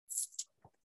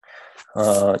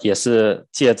也是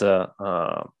借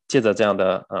着这样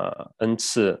的恩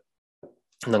赐，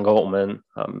能够我们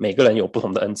每个人有不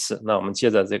同的恩赐，那我们借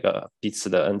着这个彼此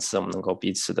的恩赐，我们能够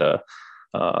彼此的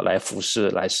来服侍，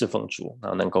来侍奉主，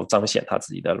能够彰显他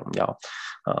自己的荣耀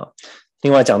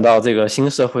另外讲到这个新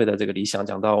社会的这个理想，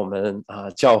讲到我们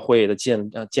教会的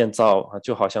建造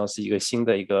就好像是一个新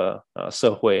的一个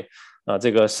社会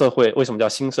这个社会为什么叫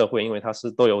新社会？因为它是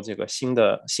都由这个新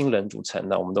人组成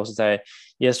的，我们都是在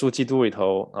耶稣基督里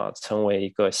头成为一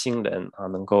个新人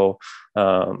能够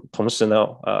同时呢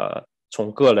从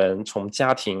个人从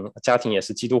家庭也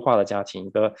是基督化的家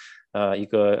庭一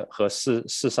个和世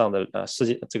上的世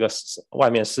界这个外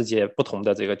面世界不同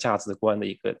的这个价值观的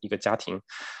一个家庭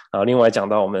另外讲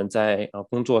到我们在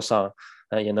工作上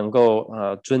也能够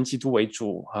尊基督为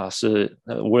主是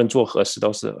无论做何事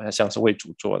都是像是为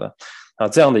主做的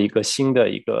这样的一个新的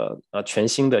一个全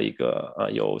新的一个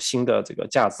有新的这个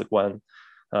价值观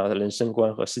人生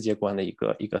观和世界观的一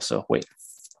个社会。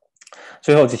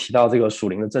最后就提到这个属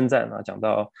灵的征战讲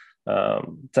到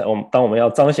当我们要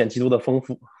彰显基督的丰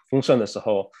盛的时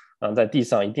候在地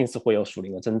上一定是会有属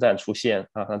灵的征战出现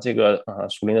这个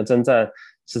属灵的征战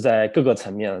是在各个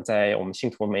层面，在我们信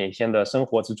徒每天的生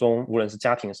活之中，无论是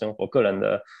家庭生活、个人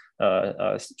的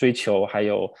追求，还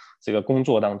有这个工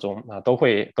作当中都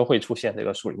会出现这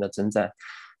个属灵的征战。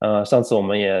上次我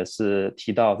们也是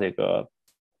提到这个。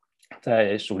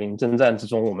在属灵征战之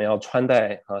中，我们要穿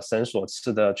戴神所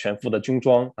赐的全副的军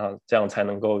装这样才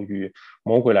能够与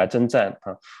魔鬼来征战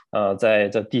在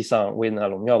这地上为那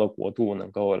荣耀的国度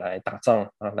能够来打仗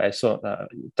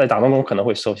在打仗中可能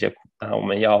会受些苦我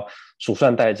们要数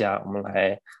算代价，我们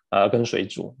来跟随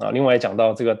主另外讲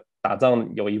到这个打仗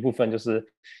有一部分就是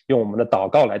用我们的祷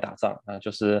告来打仗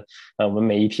就是我们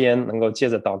每一天能够借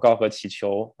着祷告和祈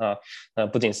求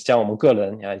不仅是将我们个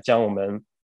人将我们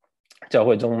教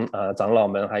会中长老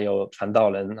们还有传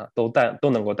道人都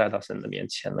能够带到神的面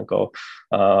前，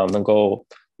能够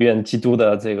愿基督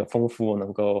的这个丰富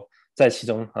能够在其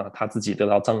中他自己得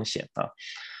到彰显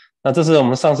那这是我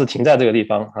们上次停在这个地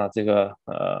方这个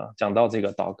讲到这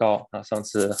个祷告上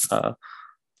次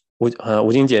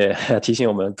吴金姐提醒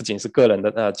我们，不仅是个人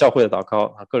的教会的祷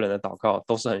告个人的祷告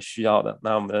都是很需要的。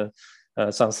那我们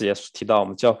上次也提到，我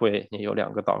们教会也有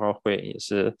2个祷告会，也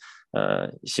是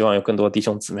希望有更多弟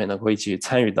兄姊妹能够一起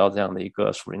参与到这样的一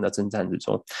个属灵的征战之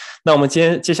中。那我们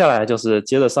接下来就是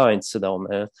接着上一次的，我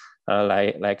们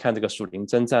来看这个属灵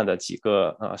征战的几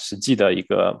个实际的一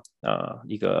个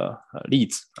例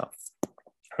子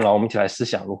然后我们一起来思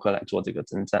想如何来做这个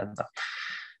征战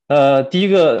第一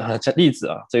个例子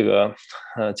这个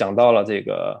讲到了这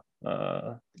个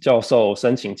教授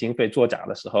申请经费作假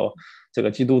的时候，这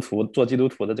个做基督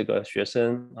徒的这个学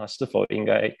生是否应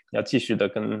该要继续的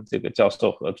跟这个教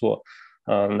授合作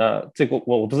那这个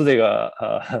我不是这个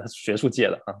学术界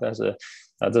的但是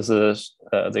这是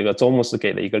这个周牧师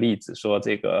给的一个例子，说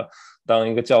这个当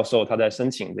一个教授他在申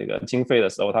请这个经费的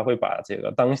时候，他会把这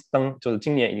个就是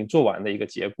今年已经做完的一个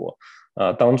结果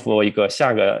当做一个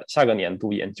下个年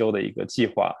度研究的一个计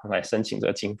划来申请这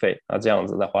个经费这样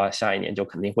子的话下一年就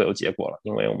肯定会有结果了，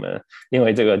因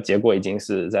为这个结果已经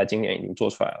是在今年已经做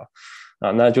出来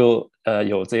了那就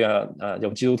有这样有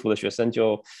基督徒的学生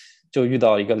就遇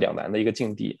到一个两难的一个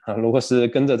境地如果是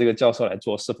跟着这个教授来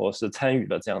做，是否是参与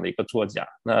了这样的一个作假？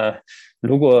那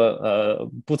如果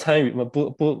不参与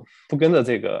不跟着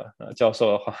这个教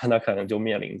授的话，那可能就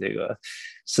面临这个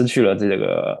失去了这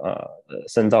个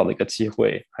深造的一个机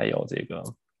会，还有这个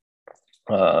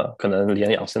可能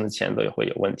连养生的钱都会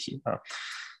有问题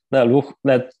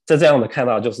那在这样的看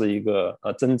到就是一个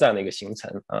征战的一个形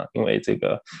成因为这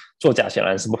个作假显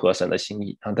然是不合神的心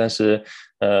意但是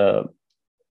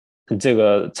这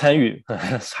个参与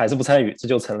还是不参与，这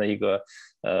就成了一个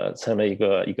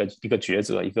抉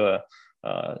择，一个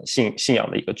信仰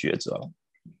的一个抉择了。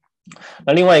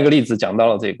那另外一个例子讲到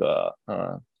了这个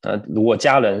如果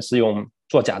家人是用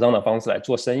做假账的方式来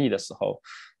做生意的时候，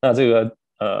那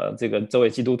这位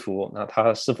基督徒，那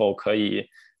他是否可以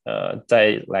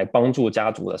再来帮助家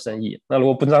族的生意？那如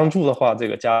果不帮助的话，这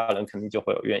个家人肯定就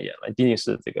会有怨言了，一定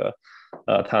是这个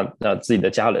他自己的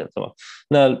家人是吧？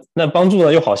那帮助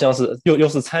呢，又好像是又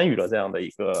是参与了这样的一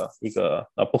个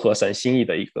不合神心意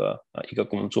的一个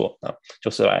工作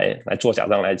就是来做假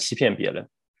账来欺骗别人。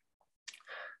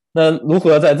那如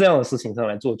何在这样的事情上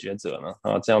来做抉择呢？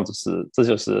这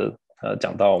就是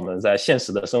讲到我们在现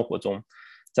实的生活中，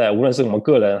在无论是我们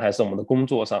个人还是我们的工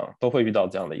作上，都会遇到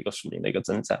这样的一个属灵的一个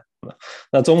征战。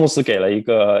那周牧师给了一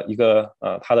个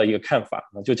他的一个看法，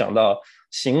就讲到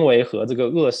行为和这个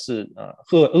恶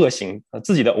行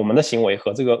我们的行为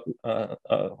和这个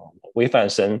违反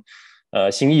神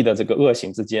心意的这个恶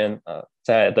行之间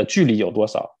在的距离有多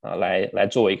少来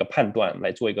作为一个判断，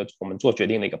来做一个我们做决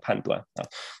定的一个判断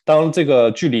当这个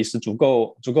距离是足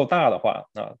够大的话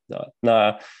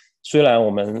那虽然我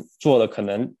们做的可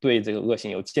能对这个恶行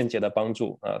有间接的帮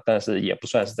助但是也不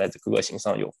算是在这个恶行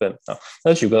上有份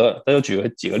那就举个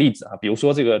几个例子比如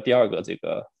说这个第二个这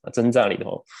个征战里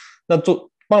头，那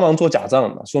帮忙做假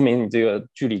账说明你这个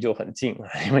距离就很近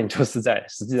因为你就是在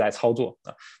实际在操作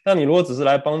那你如果只是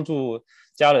来帮助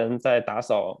家人在打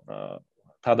扫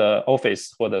他的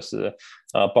office 或者是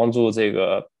帮助这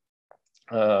个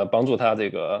帮助他这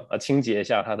个清洁一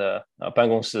下他的办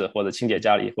公室或者清洁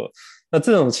家里那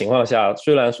这种情况下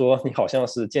虽然说你好像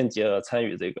是间接的参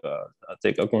与这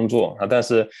个工作但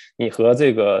是你和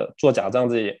这个做假账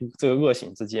这个恶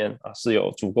行之间是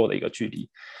有足够的一个距离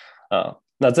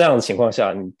那这样的情况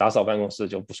下你打扫办公室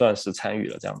就不算是参与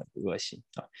了这样的一个恶行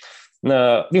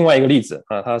那另外一个例子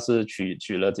他是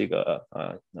举了这个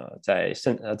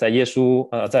在耶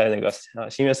稣在那个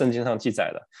新约圣经上记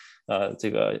载的这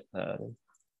个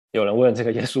有人问这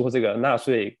个耶稣这个纳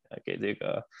税给这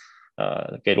个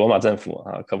给罗马政府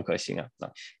可不可行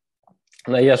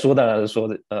那耶稣当然是说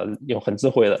用很智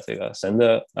慧的这个神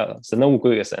的物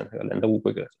归给神，人的物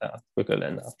归给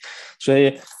人所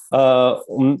以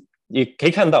我们也可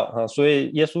以看到所以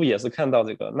耶稣也是看到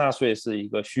这个纳税是一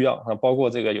个需要包括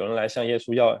这个有人来向耶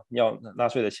稣要纳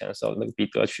税的钱的时候，那个彼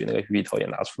得取那个鱼里头也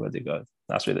拿出了这个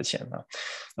纳税的钱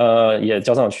也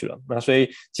交上去了那所以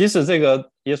即使这个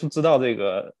耶稣知道这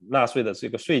个纳税的这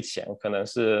个税钱可能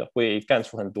是会干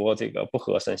出很多这个不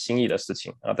合神心意的事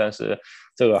情但是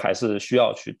这个还是需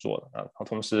要去做的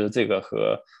同时这个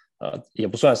和也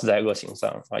不算是在恶行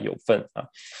上有份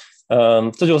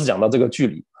这就是讲到这个距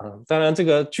离当然这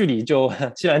个距离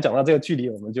既然讲到这个距离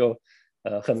我们就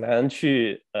很难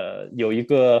去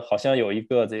好像有一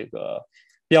个这个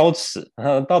标尺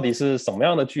到底是什么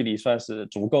样的距离算是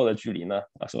足够的距离呢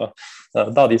说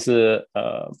到底是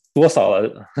多少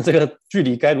了这个距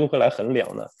离该如何来衡量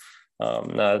呢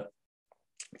那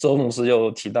周牧师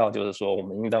又提到就是说我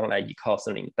们应当来依靠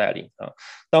圣灵带领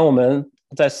当我们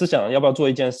在思想要不要做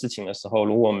一件事情的时候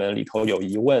如果我们里头有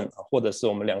疑问或者是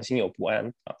我们良心有不安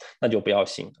那就不要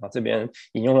信这边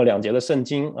引用了2节的圣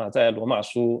经在罗马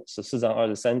书14章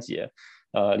23节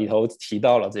里头提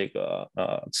到了这个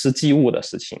吃祭物的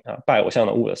事情拜偶像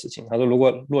的物的事情他说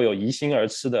若有疑心而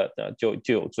吃的就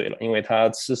有罪了因为他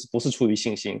吃不是出于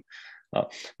信心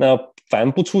那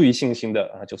凡不出于信心的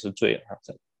就是罪了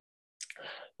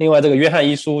另外这个约翰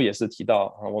一书也是提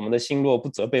到我们的心若不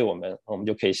责备我们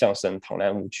就可以向神坦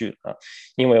然无惧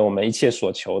因为我们一切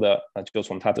所求的就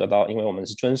从他得到因为我们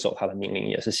是遵守他的命令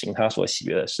也是行他所喜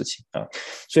悦的事情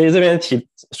所以这边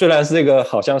虽然是这个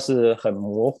好像是很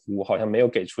模糊好像没有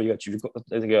给出一个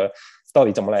这个到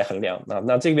底怎么来衡量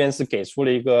那这边是给出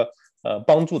了一个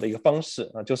帮助的一个方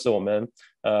式就是我们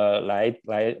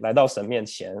来到神面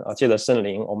前借着圣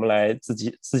灵我们来自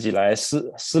己来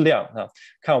思量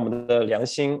看我们的良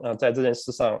心在这件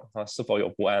事上是否有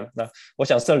不安那我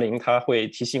想圣灵他会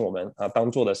提醒我们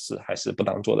当做的事还是不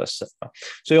当做的事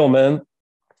所以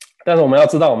但是我们要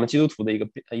知道我们基督徒的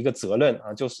一个责任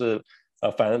就是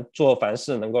做凡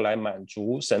事能够来满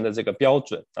足神的这个标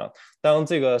准当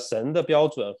这个神的标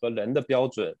准和人的标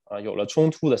准有了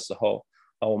冲突的时候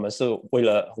我们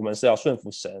是要顺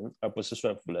服神而不是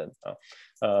顺服人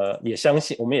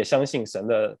我们也相信神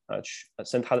的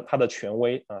他的权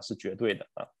威是绝对的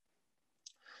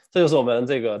这就是我们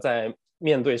这个在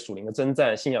面对属灵的征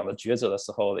战信仰的抉择的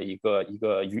时候的一个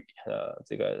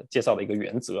这个介绍的一个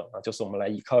原则就是我们来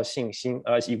依靠信心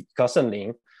依靠圣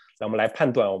灵让我们来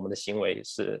判断我们的行为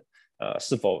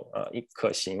是否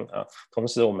可行同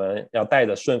时我们要带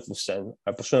着顺服神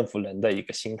而不顺服人的一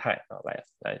个心态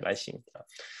来行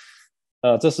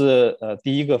这是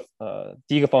第一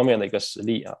个方面的一个实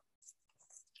例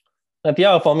那第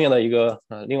二方面的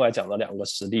另外讲了2个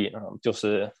实例就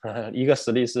是一个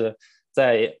实例是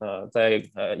在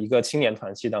一个青年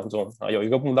团契当中有一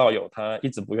个慕道友他一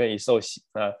直不愿意受洗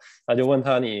他就问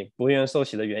他你不愿意受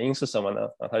洗的原因是什么呢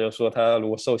他就说他如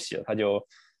果受洗了他就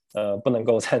不能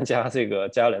够参加这个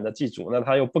家人的祭祖那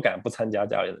他又不敢不参加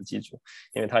家人的祭祖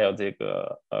因为他有这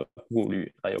个顾虑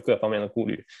有各方面的顾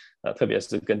虑特别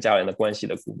是跟家人的关系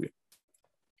的顾虑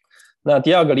那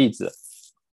第二个例子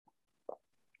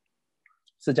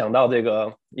是讲到这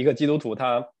个一个基督徒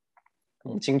他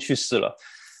母亲去世了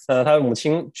他母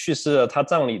亲去世了他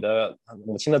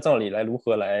母亲的葬礼如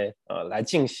何来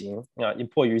进行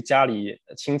迫于家里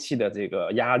亲戚的这个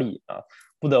压力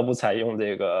不得不采用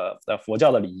这个佛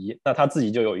教的礼仪那他自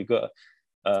己就有一个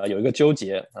纠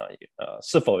结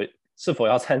是否是否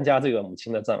要参加这个母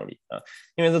亲的葬礼啊？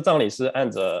因为这葬礼是按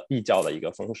着异教的一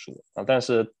个风俗啊，但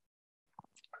是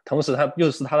同时他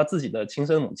又是他的自己的亲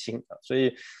生母亲啊，所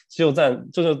以这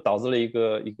就导致了一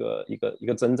个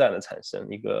征战的产生，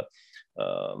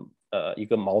一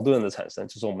个矛盾的产生，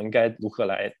就是我们应该如何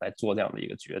来做这样的一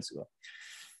个抉择。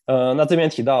那这边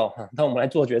提到，当我们来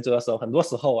做抉择的时候，很多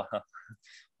时候啊，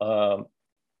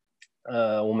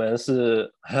我们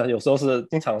是有时候是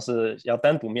经常是要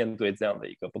单独面对这样的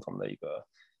一个不同的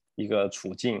一个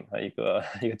处境啊，一个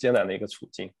艰难的一个处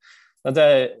境。那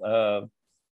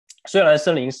虽然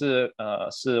圣灵是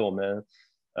我们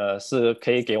是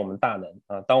可以给我们大能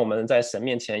啊，当我们在神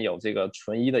面前有这个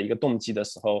纯一的一个动机的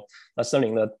时候，那圣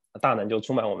灵的大能就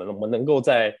充满我们，我们能够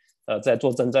在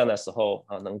做征战的时候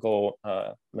啊，能够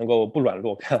不软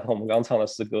弱，看我们刚唱的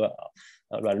诗歌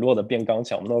啊，软弱的变刚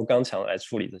强，我们能够刚强来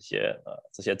处理这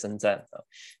些征战啊。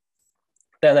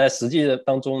但在实际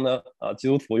当中呢，基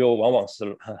督徒又往往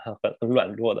是很软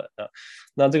弱的啊。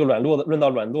那这个论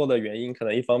到软弱的原因，可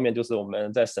能一方面就是我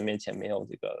们在神面前没有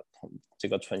这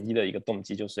个纯一的一个动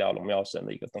机，就是要荣耀神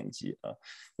的一个动机啊。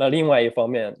那另外一方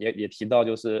面也提到，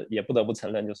就是也不得不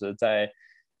承认，就是在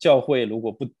教会如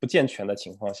果不健全的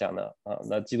情况下呢，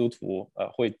那基督徒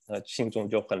信众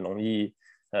就很容易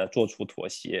做出妥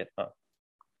协啊。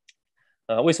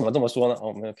为什么这么说呢？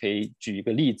我们可以举一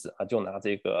个例子啊，就拿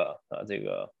这个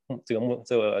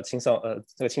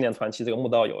青年团契这个慕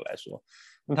道友来说，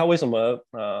那他为什么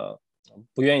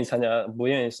不愿意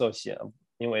受洗？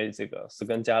因为这个是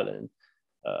跟家人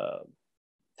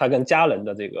他跟家人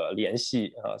的这个联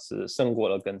系啊，是胜过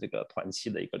了跟这个团契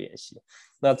的一个联系。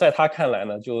那在他看来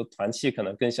呢，就团契可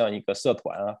能更像一个社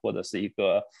团啊，或者是一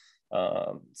个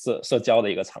社交的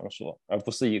一个场所，而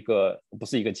不是一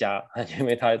个家，因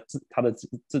为他的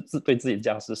对自己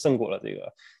家是胜过了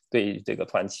对这个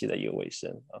团契的一个委身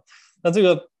啊。那这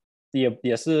个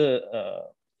也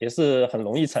是很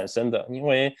容易产生的，因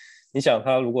为你想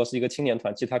他如果是一个青年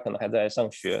团契，他可能还在上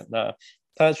学，那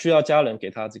他需要家人给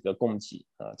他这个供给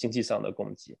啊，经济上的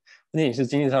供给，不仅是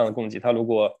经济上的供给，他如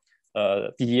果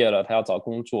毕业了，他要找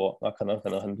工作，那可能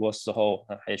很多时候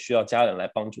还需要家人来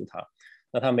帮助他。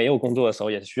那他没有工作的时候，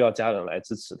也需要家人来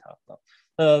支持他啊。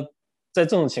那在这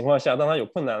种情况下，当他有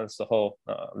困难的时候，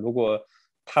如果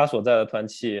他所在的团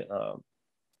契，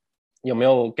有没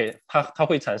有给他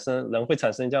会产生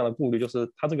这样的顾虑，就是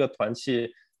他这个团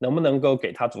契能不能够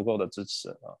给他足够的支持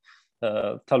啊？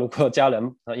他如果家人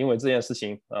因为这件事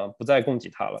情不再供给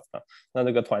他了啊，那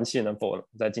这个团契能否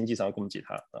在经济上供给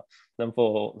他啊？能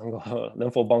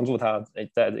否帮助他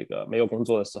在这个没有工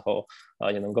作的时候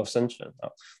也能够生存啊？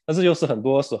那这就是很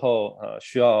多时候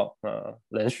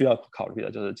人需要考虑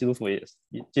的，就是基督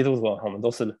徒我们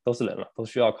都是人了，都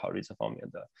需要考虑这方面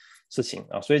的事情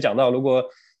啊。所以讲到如果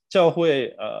教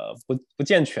会不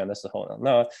健全的时候呢，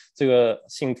那这个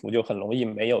信徒就很容易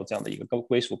没有这样的一个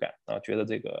归属感啊，觉得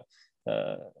这个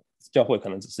教会可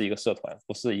能只是一个社团，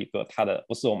不是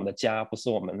我们的家，不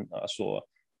是我们所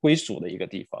归属的一个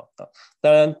地方啊。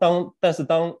当然，但是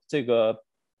当这个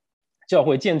教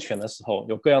会健全的时候，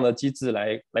有各样的机制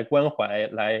来关怀、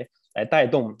来带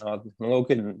动啊，能够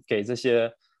给这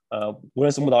些无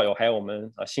论是慕道友，还有我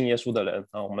们信耶稣的人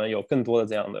啊，我们有更多的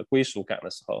这样的归属感的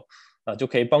时候就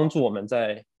可以帮助我们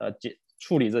在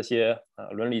处理这些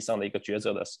伦理上的一个抉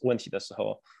择的问题的时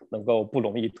候，能够不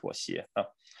容易妥协啊。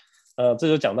这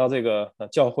就讲到这个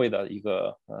教会的一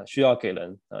个需要给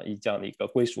人这样的一个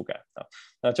归属感啊。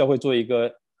那教会作为一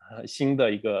个新的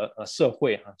一个社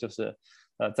会啊，就是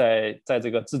在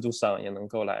这个制度上也能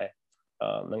够来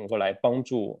帮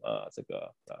助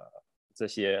这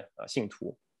些信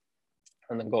徒，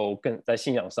能够在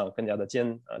信仰上更加的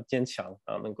坚强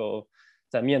啊，能够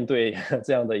在面对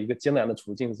这样的一个艰难的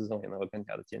处境之中也能够更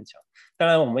加的坚强。当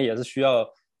然，我们也是需要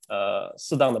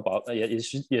适当的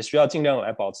也需要尽量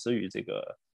来保持与这个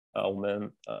我们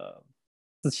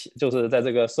就是在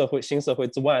这个新社会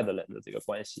之外的人的这个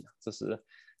关系，这是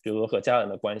比如说和家人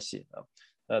的关系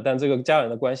啊。但这个家人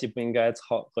的关系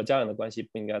和家人的关系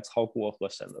不应该超过和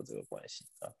神的这个关系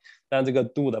啊。但这个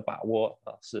度的把握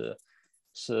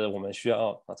是我们需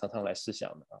要常常来思想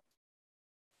的啊。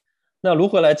那如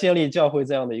何来建立教会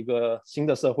这样的一个新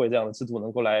的社会这样的制度，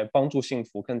能够来帮助信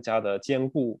徒更加的坚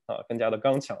固更加的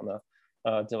刚强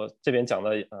呢？就这边讲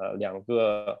的两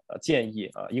个建议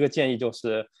啊，一个建议就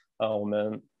是我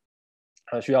们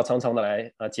需要常常的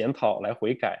来检讨、来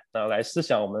悔改来思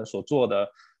想我们所做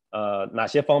的哪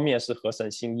些方面是合神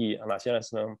心意，哪些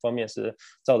方面是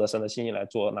照着神的心意来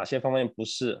做，哪些方面不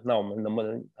是，那我们能不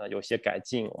能有些改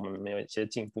进，我们没有一些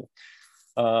进步？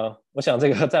我想这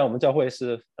个在我们教会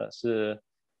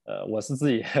我是自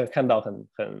己看到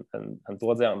很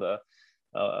多这样的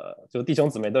就弟兄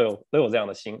姊妹都有这样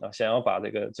的心啊，想要把这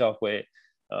个教会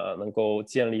能够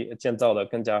建造的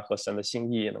更加合神的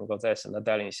心意，能够在神的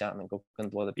带领下能够更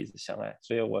多的彼此相爱。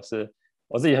所以我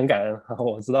自己很感恩，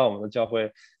我知道我们的教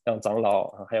会像长老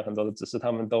还有很多的执事，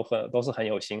他们都是很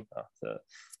有心啊，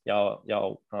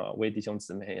要为弟兄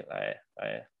姊妹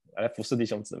来服侍弟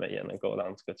兄姊妹，也能够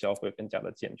让这个教会更加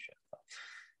的健全。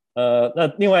那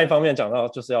另外一方面讲到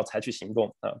就是要采取行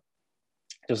动啊，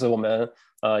就是我们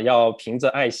要凭着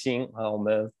爱心啊，我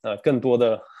们更多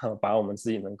的把我们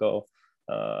自己能够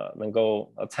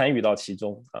参与到其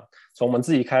中啊，从我们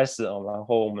自己开始，然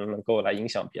后我们能够来影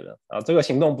响别人啊。这个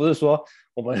行动不是说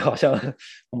我们好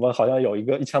像有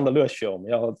一腔的热血，我们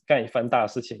要干一番大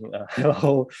事情啊，然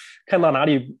后看到哪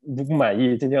里不满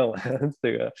意，今天我们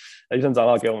这个医生长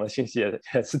老给我们信息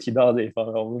也是提到这一方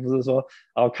面，我们不是说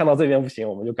看到这边不行，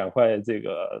我们就赶快这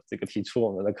个提出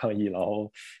我们的抗议，然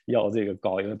后要这个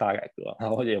搞一个大改革，然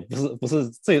后也不是不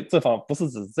是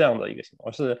指这样的一个行动，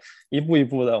而是一步一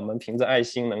步的，我们凭着爱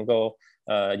心能够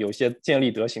有些建立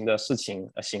德行的事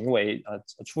情行为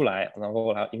出来，然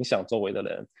后来影响周围的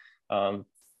人，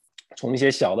从一些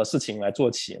小的事情来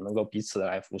做起，能够彼此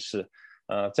来服侍，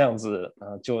这样子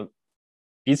就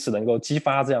彼此能够激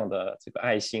发这样的这个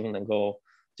爱心，能够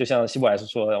就像希伯来书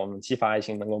说的，我们激发爱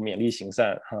心，能够勉励行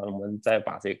善，我们再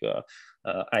把这个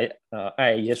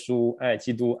爱耶稣、爱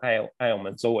基督、爱我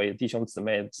们周围弟兄姊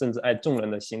妹，甚至爱众人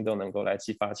的心都能够来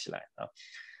激发起来啊。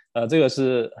这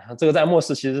个在末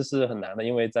世其实是很难的，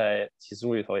因为在启示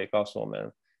录里头也告诉我们，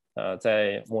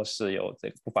在末世有这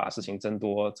个不法事情增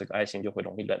多，这个爱心就会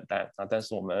容易冷淡啊。但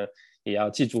是我们也要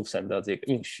记住神的这个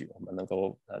应许，我们能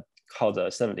够靠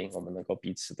着圣灵，我们能够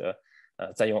彼此的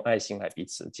再用爱心来彼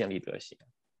此建立德行。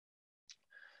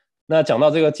那讲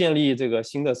到这个建立这个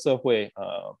新的社会，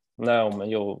那我们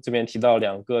有这边提到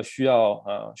两个需要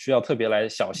特别来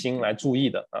小心来注意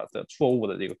的错误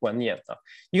的这个观念啊。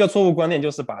一个错误观念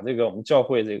就是把这个我们教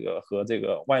会这个和这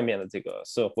个外面的这个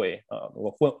社会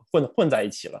混在一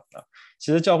起了啊。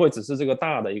其实教会只是这个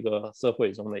大的一个社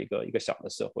会中的一个小的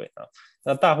社会啊。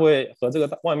那大会和这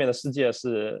个外面的世界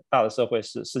是大的社会，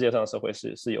是世界上的社会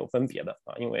是有分别的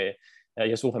啊，因为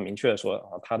耶稣很明确的说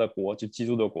他的国就基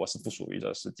督的国是不属于这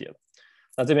个世界的。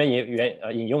那这边也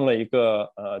引用了一个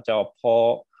叫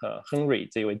Paul Henry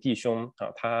这位弟兄啊，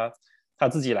他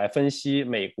自己来分析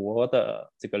美国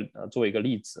的这个作为一个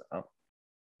例子啊。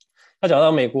他讲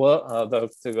到美国的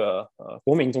这个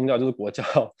国民宗教就是国教，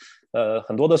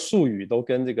很多的术语都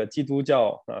跟这个基督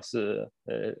教是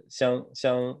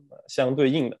相对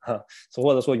应的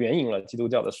或者说援引了基督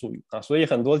教的术语啊，所以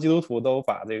很多基督徒都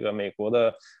把这个美国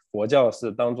的国教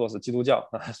是当作是基督教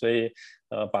啊，所以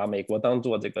把美国当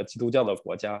作这个基督教的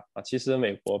国家啊，其实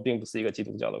美国并不是一个基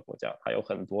督教的国家，还有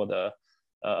很多的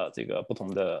这个不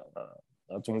同的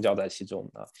宗教在其中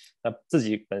啊，那自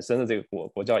己本身的这个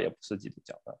国教也不是基督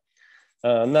教啊。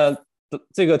那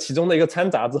这个其中的一个掺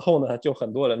杂之后呢，就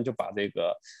很多人就把这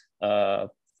个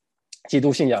基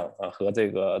督信仰和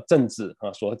这个政治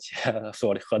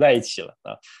所合在一起了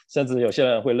啊，甚至有些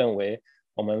人会认为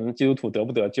我们基督徒得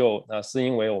不得救是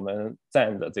因为我们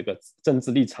站的这个政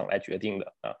治立场来决定的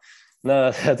啊。那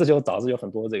这就导致有很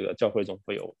多这个教会中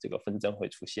会有这个纷争会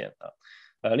出现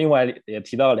啊。另外也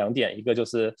提到两点，一个就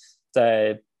是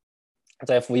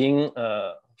在福音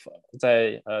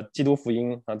在基督福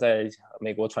音在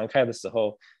美国传开的时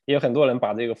候，也有很多人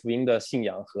把这个福音的信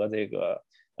仰和这个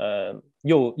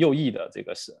右翼的这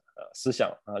个思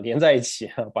想连在一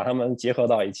起，把它们结合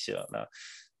到一起了，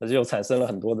那就产生了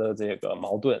很多的这个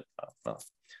矛盾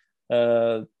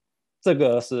这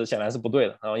个是显然是不对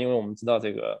的因为我们知道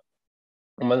这个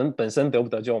我们本身得不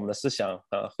得救，我们的思想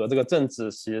和这个政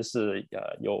治其实是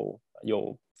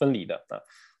有分离的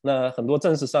那很多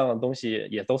政治上的东西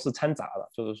也都是掺杂的，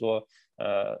就是说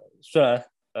虽然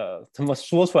这么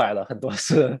说出来的很多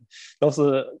都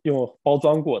是用包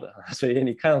装过的，所以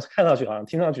你看上去好像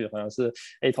听上去好像是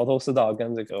头头是道，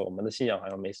跟这个我们的信仰好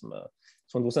像没什么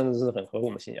冲突，甚至是很合乎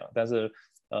我们信仰，但是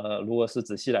如果是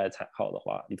仔细来参考的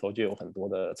话，里头就有很多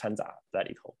的掺杂在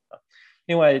里头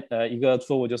另外一个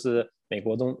错误就是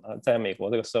在美国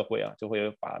这个社会就会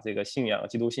把这个信仰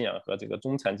基督信仰和这个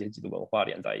中产阶级的文化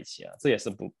连在一起这也是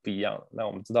不一样的。那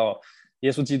我们知道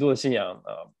耶稣基督的信仰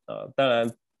当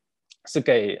然是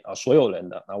给所有人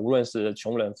的无论是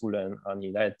穷人富人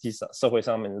你在社会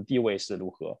上面的地位是如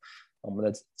何，我们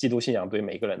的基督信仰对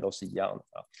每个人都是一样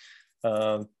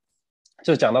的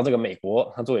就讲到这个美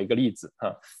国作为一个例子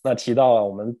那提到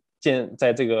我们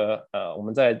在这个我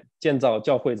们在建造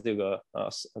教会这个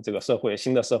社会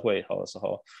新的社会以后的时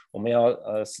候，我们要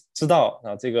知道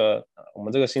这个我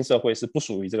们这个新社会是不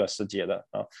属于这个世界的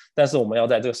但是我们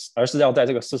而是要在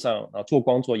这个世上做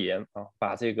光做盐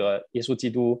把这个耶稣基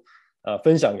督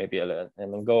分享给别人，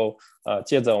能够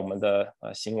借着我们的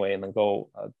行为，能够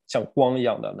像光一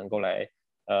样的能够来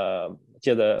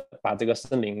借着把这个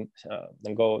圣灵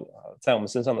能够在我们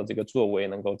身上的这个作为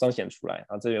能够彰显出来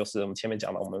这就是我们前面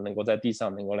讲的，我们能够在地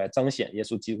上能够来彰显耶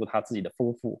稣基督他自己的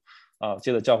丰富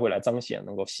借着教会来彰显，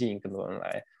能够吸引更多人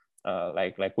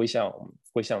来归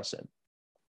向神。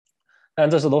但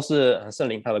这都是圣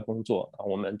灵他的工作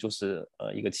我们就是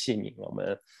一个器皿，我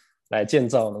们来建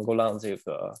造，能够让这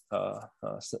个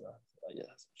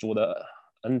主的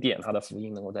恩典，他的福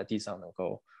音能够在地上能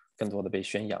够更多的被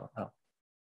宣扬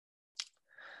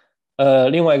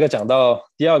另外一个讲到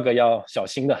第二个要小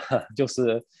心的，就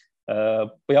是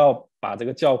不要把这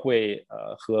个教会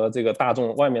和这个大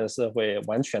众外面的社会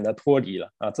完全的脱离了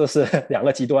这是两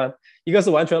个极端，一个是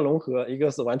完全融合，一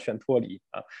个是完全脱离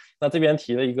那这边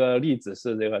提了一个例子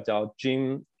是这个叫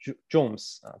Jim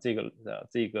Jones 这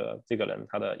个人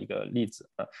他的一个例子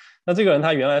那这个人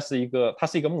他原来是一个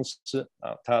牧师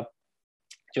他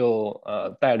就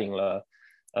带领了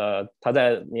他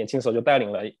在年轻时候就带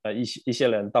领了一些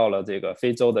人到了这个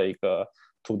非洲的一个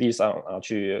土地上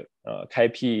去开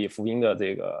辟福音的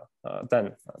这个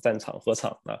战场禾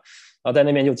场然后在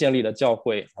那边就建立了教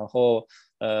会，然后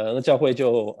教会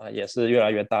就也是越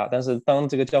来越大，但是当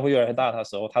这个教会越来越大的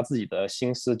时候，他自己的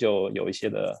心思就有一些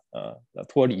的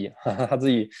脱离他自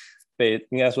己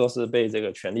应该说是被这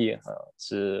个权力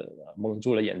是蒙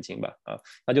住了眼睛吧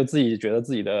他就自己觉得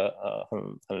自己的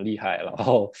很厉害，然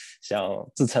后想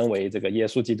自称为这个耶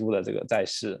稣基督的这个在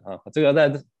世这个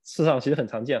在世上其实很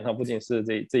常见，他不仅是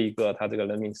这一个他这个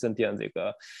人民圣殿这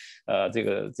个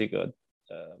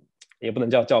也不能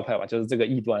叫教派吧，就是这个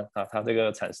异端他这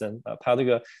个产生他这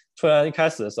个虽然一开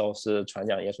始的时候是传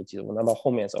讲耶稣基督，那到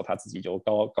后面的时候他自己就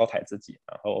高抬自己，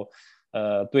然后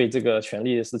对这个权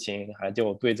力的事情，还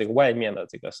就对这个外面的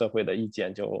这个社会的意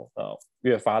见就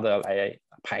越发的来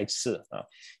排斥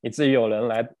以至于有人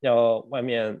来要外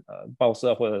面报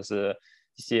社或者是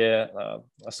一些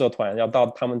社团要到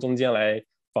他们中间来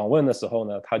访问的时候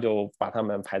呢，他就把他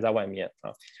们排在外面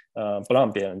不让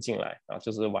别人进来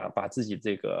就是把自己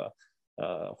这个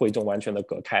会众完全的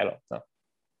隔开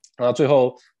了最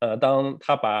后当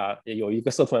他有一个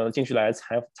社团进去来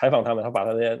采访他们，他把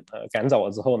他们赶走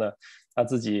了之后呢，他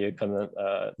自己可能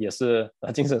也是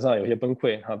精神上有些崩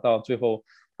溃到最后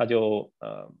他就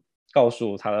告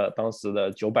诉他当时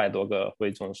的900多个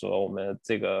会众说，我们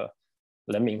这个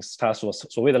人民他所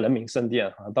谓的人民圣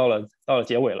殿到了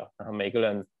结尾了每个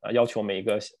人要求每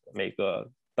个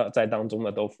在当中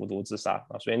的都服毒自杀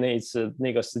所以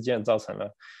那个事件造成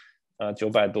了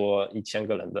900多1000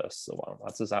个人的死亡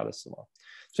自杀的死亡，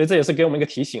所以这也是给我们一个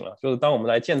提醒了，就是当我们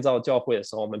来建造教会的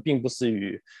时候，我们并不是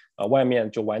与外面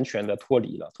就完全的脱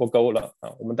钩了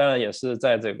我们当然也是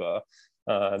在这个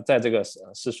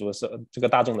世俗的这个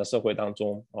大众的社会当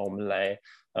中我们来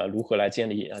如何来建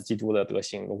立基督的德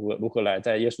行，如何来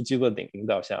在耶稣基督的领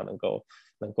导下能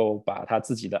够把他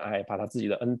自己的爱，把他自己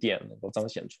的恩典能够彰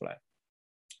显出来。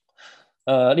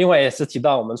另外也是提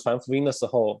到我们传福音的时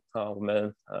候我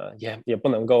们也不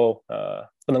能够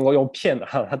用骗的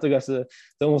他这个是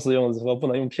真务实用说不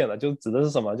能用骗的，就指的是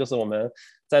什么？就是我们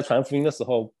在传福音的时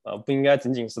候不应该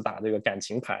仅仅是打这个感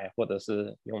情牌，或者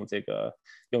是用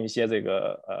一些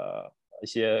一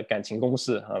些感情攻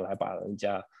势来把人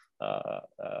家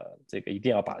这个一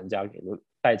定要把人家给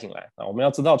带进来我们要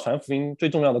知道传福音最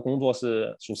重要的工作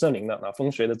是属圣灵的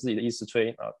风随着自己的意思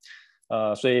吹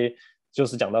所以就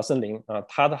是讲到圣灵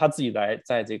他自己来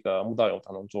在这个慕道友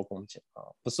当中做贡献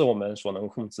不是我们所能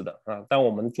控制的但我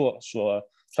们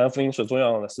传福音所重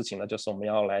要的事情呢，就是我们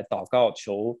要来祷告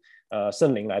求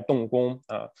圣灵来动工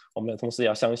我们同时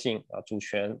要相信主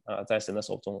权在神的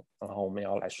手中，然后我们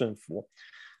要来顺服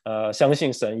相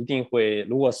信神一定会，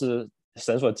如果是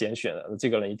神所拣选的这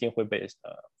个人一定会被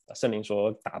圣灵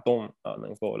所打动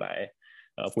能够来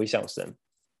归向神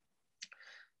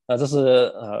这是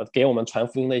给我们传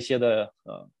福音的一些的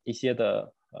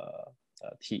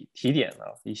提点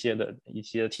一些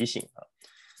的提醒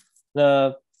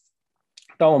那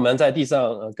当我们在地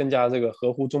上更加这个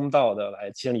合乎中道的来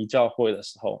建立教会的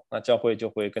时候，那教会就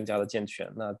会更加的健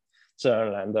全，那自然而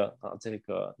然的这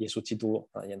个耶稣基督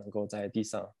也能够在地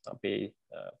上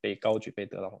被高举，被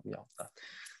得到荣耀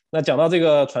那讲到这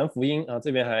个传福音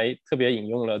这边还特别引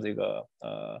用了这个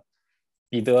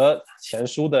彼得前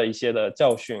书的一些的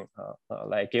教训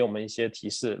来给我们一些提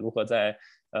示，如何在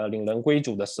领人归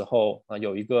主的时候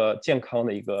有一个健康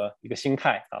的一个心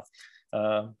态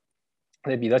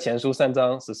在彼得前书3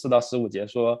章14到15节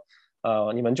说，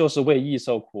你们就是为义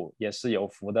受苦，也是有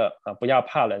福的不要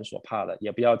怕人所怕的，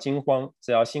也不要惊慌，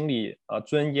只要心里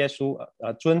尊耶稣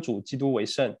尊主基督为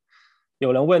圣。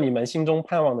有人问你们心中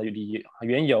盼望的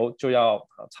缘由，就要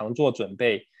常做准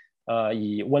备，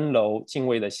以温柔敬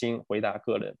畏的心回答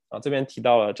个人这边提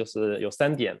到了就是有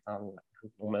3点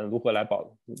我们如何来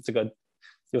这个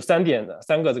有3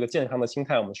个这个健康的心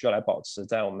态，我们需要来保持，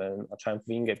在我们传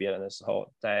福音给别人的时候，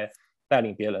在带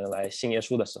领别人来信耶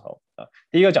稣的时候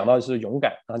第一个讲到的是勇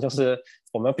敢就是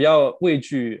我们不要畏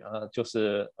惧就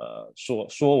是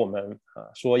说我们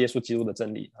说耶稣基督的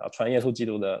真理传耶稣基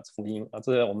督的福音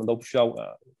这我们都不需要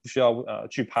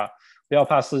惧怕，不要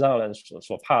怕世上人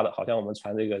所怕的，好像我们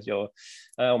传这个就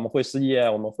我们会失业，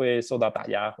我们会受到打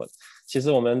压，或者其实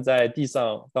我们在地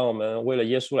上，当我们为了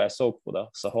耶稣来受苦的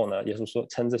时候呢，耶稣说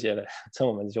称这些人称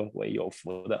我们就为有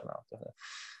福的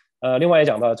另外也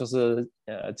讲到就是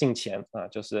敬虔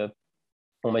就是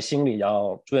我们心里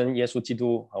要尊耶稣基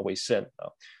督为圣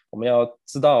我们要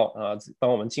知道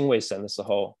当我们敬畏神的时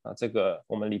候这个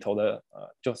我们里头的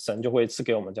神就会赐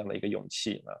给我们这样的一个勇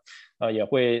气也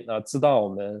会知道我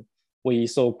们为义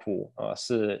受苦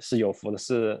是有福的，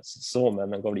是使我们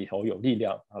能够里头有力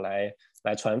量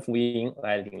来传福音，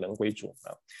来领人归主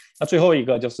那最后一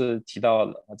个就是提到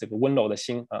这个温柔的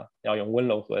心要用温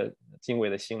柔和敬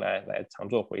畏的心来常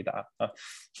做回答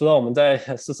说到我们在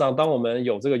世上，当我们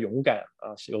有这个勇敢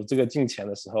有这个敬虔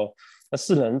的时候，那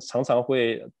世人常常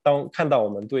会当看到我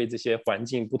们对这些环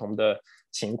境不同的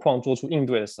情况做出应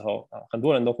对的时候很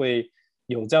多人都会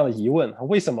有这样的疑问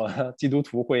为什么基督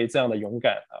徒会这样的勇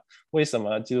敢为什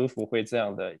么基督徒会这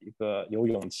样的一个有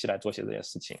勇气来做些这些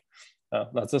事情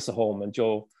那这时候我们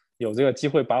就有这个机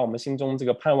会把我们心中这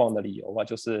个盼望的理由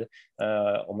就是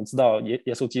我们知道耶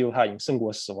稣基督他已经胜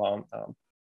过死亡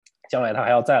将来他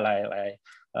还要再来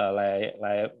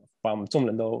把我们众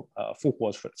人都复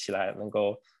活起来，能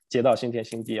够接到新天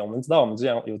新地。我们知道我们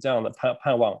有这样的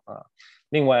盼望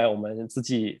另外我们自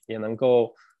己也能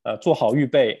够做好预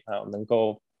备能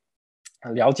够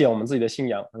了解我们自己的信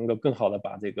仰，能够更好的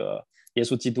把这个耶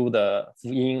稣基督的福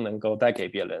音能够带给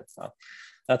别人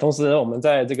那同时我们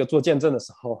在这个做见证的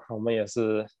时候，我们也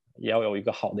要有一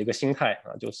个好的一个心态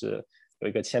就是有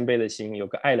一个谦卑的心，有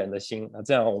个爱人的心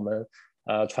这样我们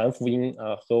传福音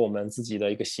和我们自己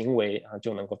的一个行为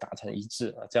就能够达成一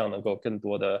致这样能够更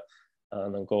多的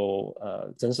能够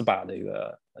真是把这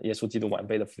个耶稣基督完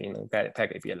备的福音能带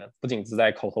给别人，不仅是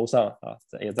在口头上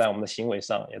也在我们的行为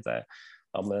上，也在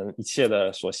我们一切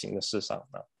的所行的事上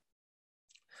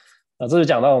这就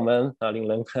讲到我们领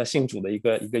人信主的一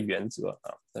个原则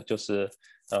就是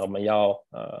我们要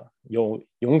有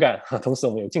勇敢同时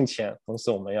我们有敬虔，同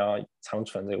时我们要常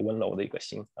存这个温柔的一个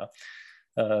心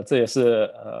这也是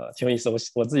挺有意思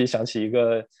我自己想起一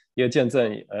个见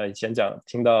证以前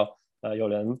听到有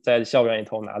人在校园里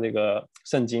头拿这个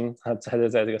圣经在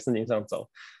这个圣经上走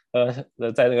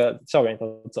在这个校园里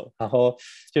头走，然后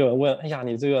就有人问哎呀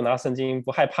你这个拿圣经不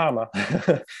害怕吗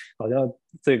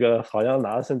好像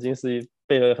拿圣经是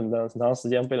被了很长时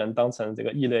间被人当成这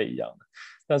个异类一样的，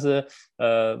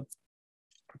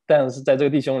但是在这个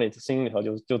弟兄心里头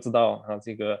就知道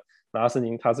这个拿圣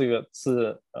经他这个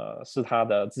是他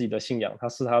的自己的信仰，他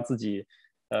是他自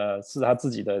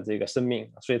己的这个生命，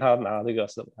所以他拿这个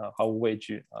是毫无畏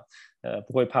惧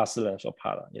不会怕世人所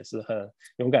怕的，也是很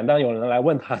勇敢。当有人来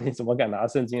问他你怎么敢拿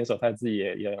圣经的时候，他自己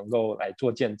也能够来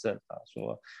做见证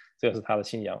说这个是他的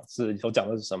信仰，是里头讲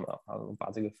的是什么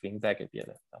把这个福音带给别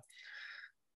人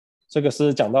这个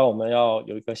是讲到我们要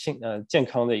有一个健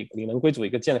康的领人归主一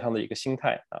个健康的一个心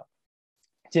态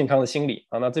健康的心理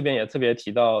那这边也特别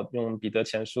提到用彼得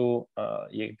前书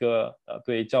一个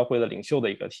对教会的领袖的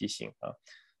一个提醒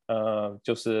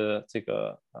就是这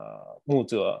个牧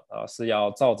者是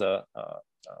要照着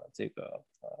这个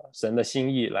神的心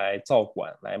意来照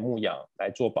管来牧养来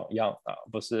做榜样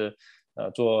不是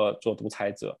做独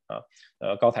裁者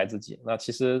高抬自己。那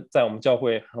其实在我们教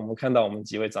会我们看到我们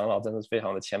几位长老真的是非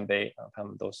常的谦卑他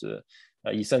们都是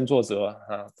以身作则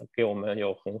给我们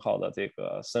有很好的这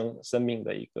个生命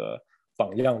的一个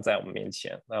榜样在我们面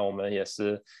前。那我们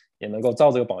也能够照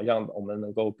这个榜样，我们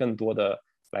能够更多的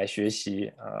来学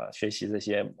习这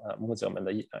些牧者们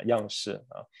的样式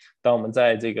当我们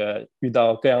在这个遇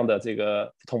到各样的这个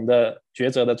不同的抉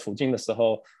择的处境的时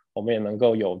候，我们也能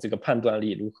够有这个判断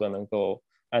力，如何能够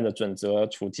按照准则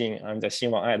处境，按照兴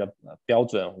旺爱的标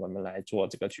准，我们来做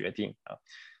这个决定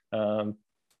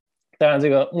当然这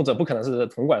个牧者不可能是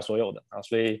统管所有的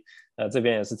所以这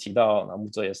边也是提到牧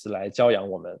者也是来教养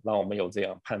我们，让我们有这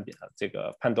样这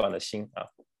个判断的心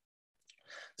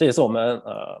这也是我们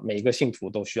每一个信徒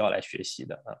都需要来学习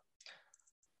的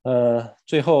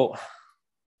最后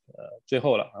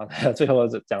了啊，最后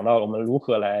讲到我们如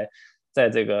何来在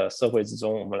这个社会之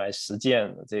中，我们来实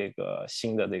践这个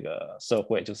新的这个社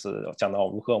会，就是讲到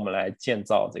如何我们来建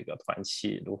造这个团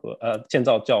契，如何建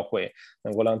造教会，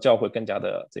能够让教会更加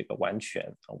的这个完全，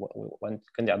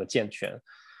更加的健全。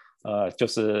就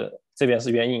是这边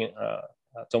是援引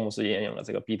周牧师援引了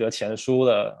这个彼得前书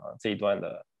的这一段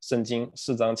的圣经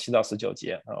4章7到19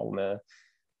节啊，我们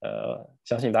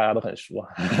相信大家都很熟啊，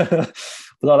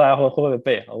不知道大家会不会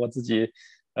背啊？我自己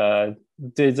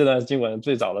对这段经文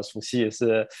最早的熟悉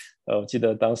是我记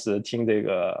得当时听这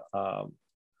个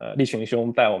立群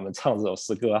兄带我们唱这首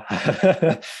诗歌，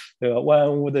这个万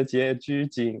物的结局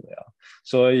近了，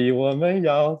所以我们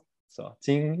要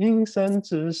谨应神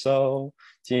之手，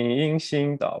谨应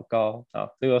心祷告啊，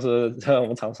这个是我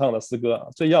们常唱的诗歌啊。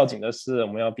最要紧的是我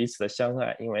们要彼此的相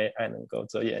爱，因为爱能够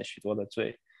遮掩许多的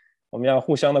罪。我们要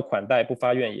互相的款待，不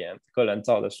发怨言，个人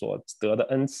照着所得的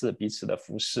恩赐彼此的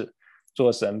服侍，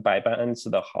做神百般恩赐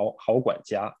的好管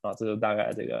家啊。这是大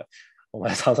概这个我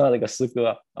们常唱的这个诗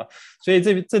歌啊。所以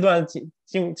这段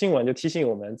经文就提醒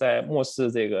我们在末世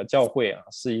这个教会啊，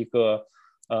是一个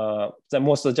在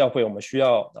末世教会我们需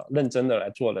要认真的来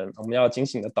做人，我们要警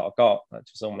醒的祷告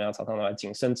就是我们要常常来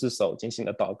谨慎自守，警醒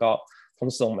的祷告。同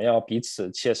时我们要彼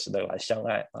此切实的来相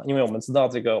爱啊，因为我们知道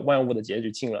这个万物的结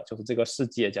局近了，就是这个世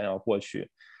界将要过去。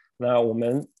那我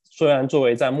们虽然作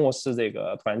为在末世这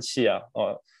个团契啊，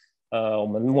我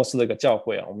们末世这个教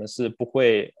会啊，我们是不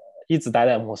会一直待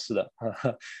在末世的，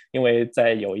因为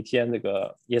在有一天这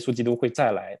个耶稣基督会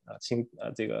再来啊，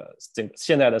这个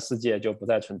现在的世界就不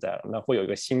再存在了，那会有一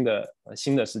个新的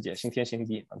世界，新天新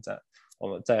地啊，我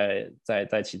们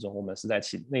在其中，我们是在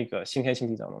那个新天新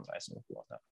地当中来生活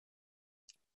的。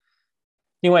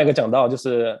另外一个讲到就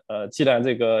是既然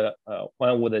这个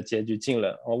万物的结局近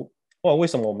了，为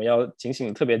什么我们要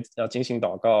特别要警醒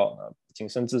祷告谨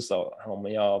慎自守，然后我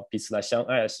们要彼此来相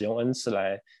爱，使用恩赐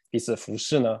来彼此服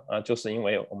侍呢就是因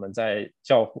为我们在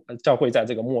教会在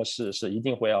这个末世是一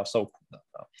定会要受苦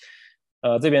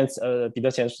的这边彼得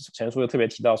前书又特别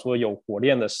提到说有火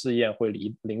炼的试验会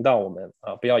临到我们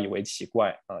不要以为奇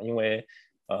怪因为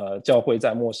教会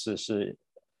在末世是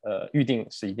预定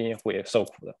是一定会受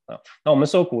苦的那我们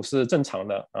受苦是正常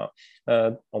的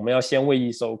我们要先为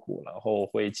义受苦，然后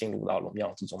会进入到荣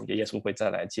耀之中，耶稣会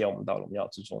再来接我们到荣耀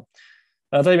之中。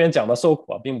在这边讲的受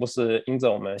苦并不是因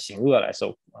着我们行恶来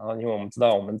受苦因为我们知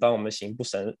道当我们行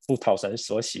不讨神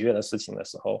所喜悦的事情的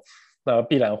时候，那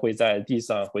必然会在地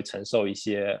上会承受一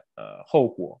些后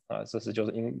果这是就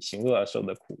是因行恶而受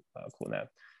的苦难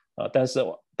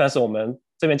但是我们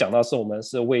这边讲到是我们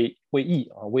是为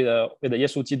义为了耶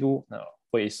稣基督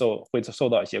会受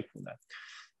到一些苦难。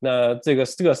那这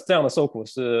样的受苦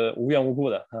是无缘无故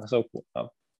的受苦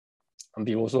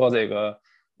比如说这个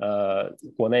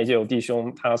国内就有弟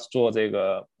兄他做这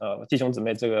个弟兄姊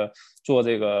妹做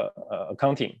这个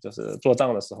accounting 就是做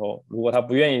账的时候，如果他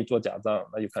不愿意做假账，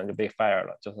那有可能就被 fire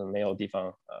了，就是没有地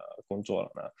方工作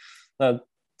了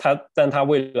但他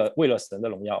为了神的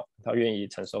荣耀，他愿意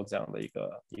承受这样的一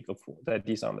个苦在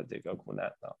地上的这个苦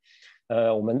难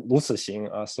我们如此行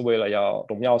是为了要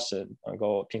荣耀神，能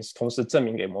够同时证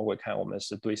明给魔鬼看，我们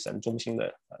是对神忠心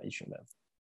的一群人。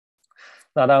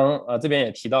那这边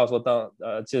也提到说，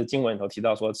这经文里头提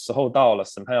到说，时候到了，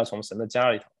审判要从神的家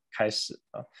里头开始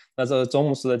那这周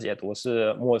牧师的解读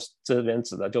是这边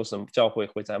指的就是教会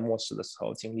会在末世的时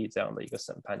候经历这样的一个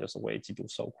审判，就是为基督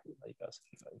受苦的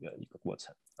一个过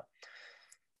程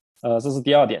这是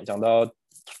第二点，讲到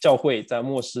教会在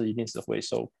末世一定是会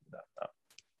受苦的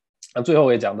那最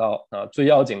后也讲到最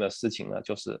要紧的事情呢，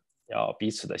就是要彼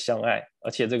此的相爱，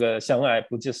而且这个相爱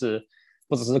不只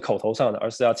是口头上的，而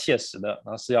是要切实的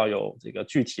是要有这个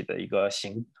具体的一个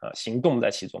行动在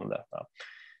其中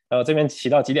的这边提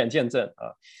到几点见证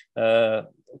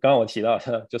刚刚我提到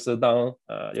就是当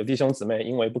有弟兄姊妹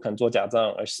因为不肯做假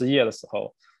账而失业的时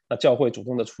候，那教会主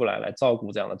动的出来照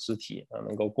顾这样的肢体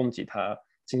能够供给他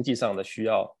经济上的需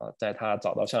要在他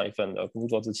找到下一份的工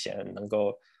作之前，能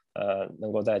够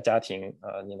在家庭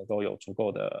你能够有足够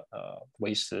的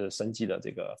维持生计的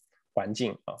这个环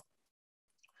境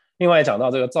另外讲到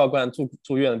这个照灌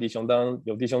住院的弟兄，当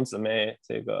有弟兄姊妹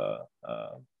这个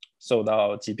受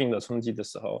到疾病的冲击的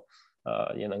时候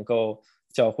也能够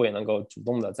教会能够主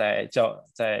动的在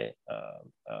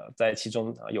其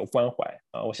中有关怀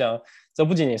我想这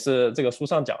不仅仅是这个书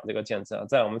上讲这个见证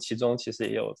在我们其中其实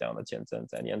也有这样的见证。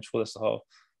在年初的时候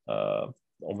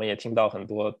我们也听到很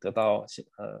多得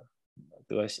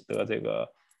这个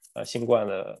新冠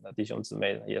的弟兄姊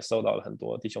妹也受到了很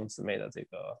多弟兄姊妹的这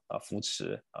个扶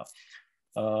持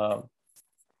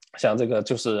像这个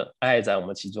就是爱在我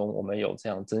们其中，我们有这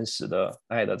样真实的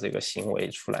爱的这个行为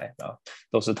出来啊，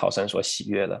都是讨神所喜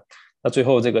悦的。那最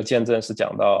后这个见证是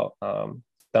讲到，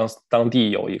当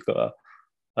地有一个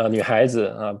女孩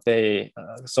子被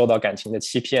受到感情的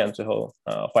欺骗，最后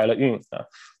怀了孕啊。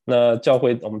那教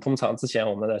会我们通常之前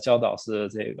我们的教导是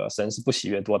这个神是不喜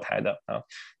悦堕胎的啊。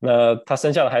那她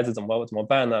生下的孩子怎么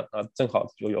办呢？正好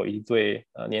就有一对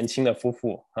年轻的夫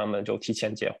妇，他们就提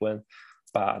前结婚，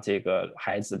把这个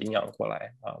孩子领养过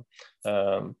来啊，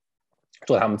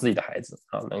做他们自己的孩子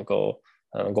啊，能够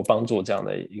帮助这样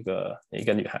的一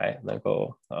个女孩，能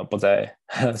够不再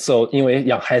因为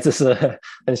养孩子是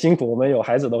很辛苦，我们有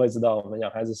孩子都会知道，我们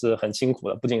养孩子是很辛苦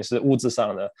的，不仅是物质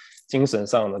上的、精神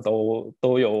上的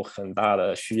都有很大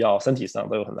的需要，身体上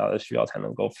都有很大的需要才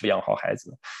能够抚养好孩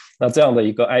子。那这样的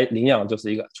一个领养就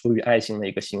是一个出于爱心的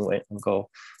一个行为，能够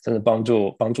甚至帮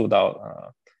助到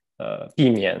避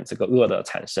免这个恶的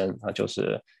产生就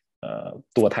是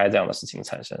堕胎这样的事情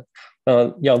产生。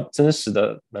要真实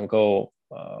的能够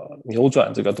扭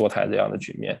转这个堕胎这样的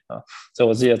局面啊。所以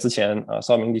我记得之前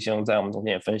邵明弟兄在我们中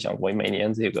间也分享过，每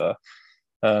年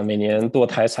堕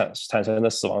胎产生的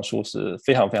死亡数是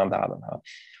非常非常大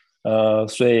的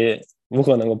所以如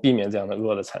何能够避免这样的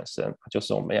恶的产生，就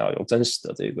是我们要有真实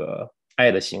的这个爱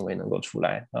的行为能够出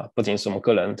来啊，不仅是我们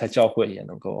个人在教会也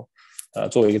能够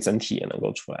作为一个整体也能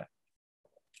够出来。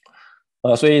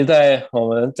所以在我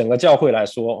们整个教会来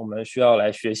说，我们需要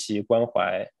来学习关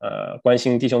怀关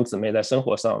心弟兄姊妹在生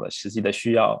活上的实际的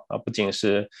需要不仅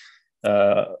是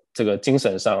这个精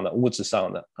神上的、物质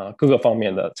上的各个方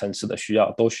面的层次的需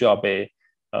要都需要被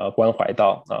关怀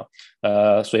到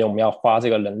所以我们要花这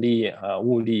个人力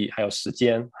物力还有时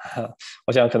间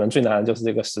我想可能最难的就是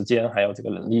这个时间还有这个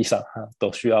人力上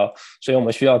都需要，所以我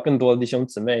们需要更多的弟兄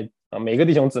姊妹每个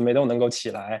弟兄姊妹都能够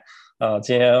起来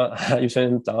今天玉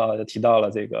春长老也提到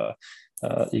了这个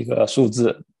一个数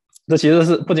字，这其实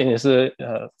是不仅仅是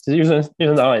其实玉春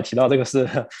长老也提到这个是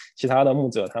其他的牧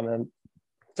者他们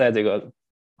在这个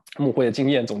牧会的经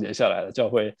验总结下来的，教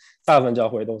会大部分教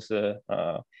会都是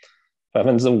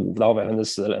5%到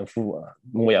10%的人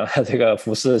牧养这个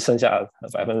服侍剩下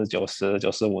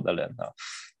90%-95%的人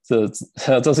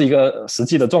这是一个实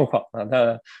际的状况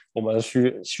但我们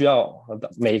需要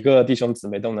每个弟兄姊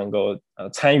妹都能够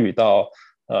参与到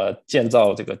建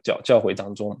造这个教会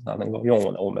当中能够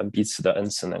用我们彼此的恩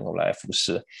赐能够来服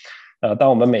侍当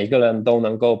我们每一个人都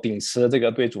能够秉持这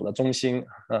个对主的忠心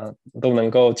都能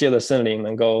够借着圣灵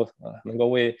能够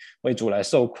为主来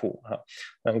受苦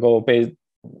能够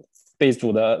被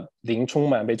主的灵充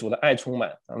满，被主的爱充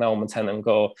满那我们才能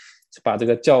够把这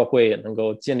个教会能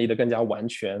够建立的更加完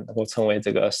全，能够成为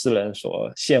这个世人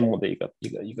所羡慕的一个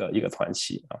团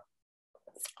体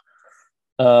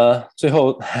最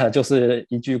后就是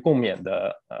一句共勉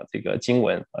的这个经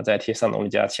文在帖撒罗尼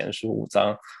迦前书5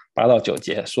章8到9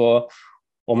节说，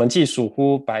我们既属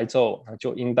乎白昼，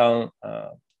就应当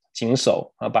谨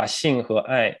守把信和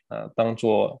爱当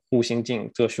作护心镜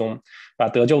遮胸，把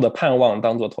得救的盼望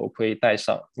当作头盔戴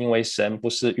上，因为神不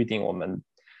是预定我们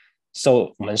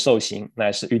受刑，乃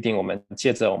是预定我们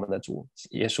借着我们的主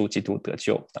耶稣基督得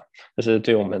救这是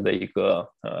对我们的一个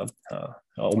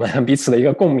我们彼此的一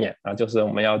个共勉就是我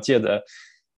们要借着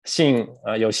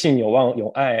有信有望有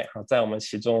爱在我们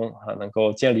其中能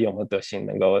够建立我们的德行，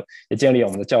能够也建立我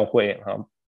们的教会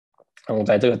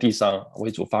在这个地上为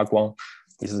主发光，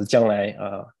也是将来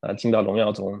进到荣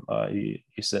耀中与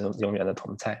神永远的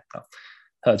同在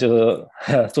就是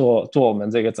做我们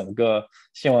这个整个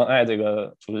信望爱这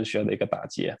个组织学的一个打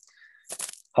结。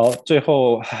好，最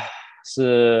后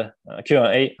是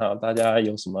Q&A 大家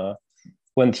有什么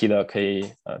问题的可以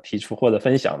提出，或者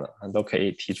分享的都可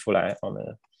以提出来，我们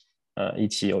一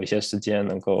起有一些时间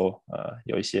能够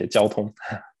有一些交通。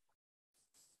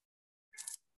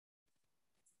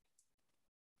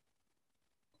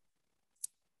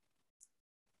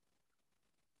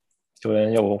有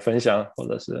人有分享或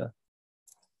者是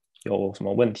有什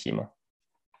么问题吗？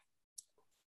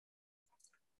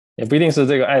也不一定是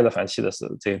这个爱的反弃的是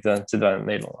这段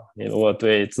内容你如果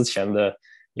对之前的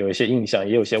有一些印象，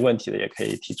也有一些问题的，也可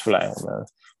以提出来，我们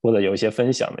或者有一些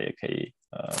分享的，也可以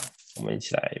我们一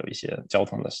起来有一些交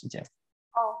通的时间。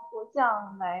我这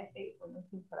样来，我能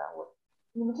听出来，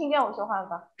你们听见我说话了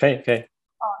吧？可以。对，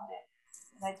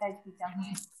来代替这样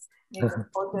那个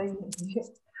口舌语句。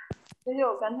就是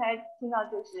我刚才听到，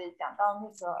就是讲到那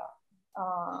个，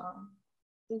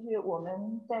就是我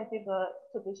们在这个，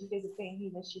特别是这个悖逆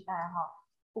的时代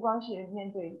不光是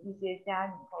面对一些家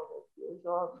庭后的，比如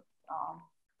说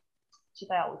去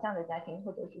拜偶像的家庭，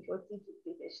或者是说自己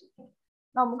这些事情，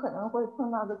那我们可能会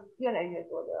碰到的越来越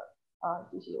多的，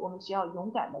就是我们需要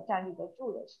勇敢的站立得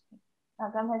住的事情。那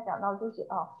刚才讲到就是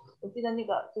我记得那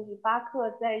个就是巴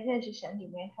克在认识神里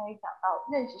面，他也讲到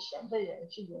认识神的人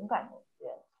是勇敢的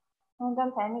人。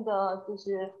刚才那个就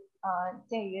是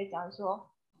建宇也讲说，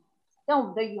让我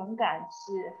们的勇敢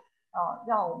是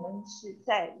让我们是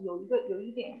在有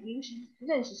一点，一个是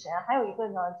认识神，还有一个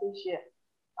呢就是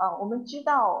我们知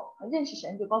道认识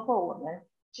神，就包括我们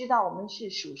知道我们是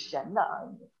属神的儿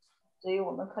女，所以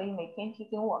我们可以每天提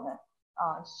醒我们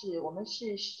我们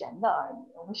是神的儿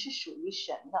女，我们是属于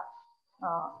神的，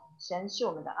神是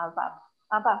我们的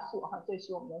阿爸父哈，这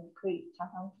是我们可以常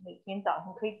常每天早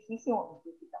上可以提醒我们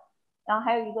自己的。然后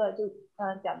还有一个就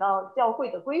讲到教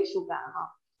会的归属感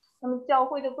哈，那么教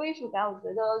会的归属感，我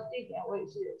觉得这一点我也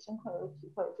是深刻有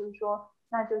体会，就是说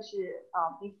那就是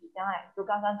彼此相爱，就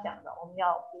刚刚讲的，我们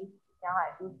要彼此相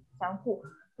爱，彼此相互，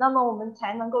那么我们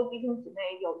才能够弟兄姊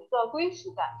妹有一个归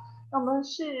属感。那我们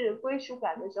是归属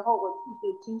感的时候，我自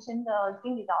己就亲身的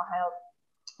经历到，还有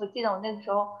我记得我那个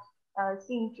时候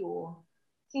信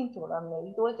主了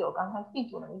没多久，刚刚信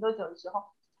主了没多久的时候，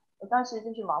我当时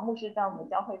就是王牧师在我们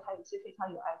教会，他也是非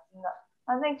常有爱心的。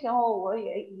那时候我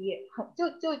也很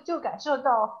就感受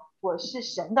到我是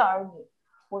神的儿女，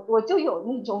我就有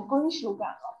那种归属感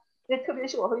了。特别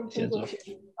是我会去做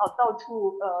学到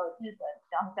处日本，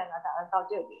然后加拿大到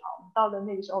这里我们到了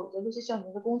那个时候，我觉得是圣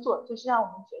灵的工作，就是让我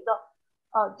们觉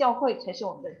得教会才是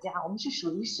我们的家，我们是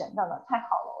属于神的了，太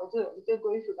好了，我就有了这个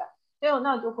归属感。所以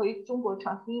那我就回中国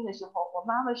传福音的时候，我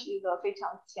妈妈是一个非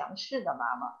常强势的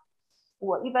妈妈，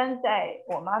我一般在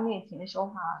我妈面前说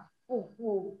话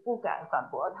不敢反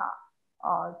驳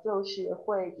她，就是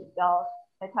会比较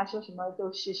她说什么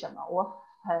就是什么，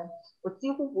我几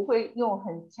乎不会用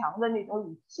很强的那种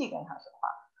语气跟她说话，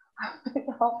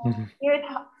然后因为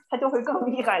她就会更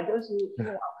厉害，就是这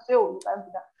样，所以我一般不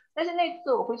敢。但是那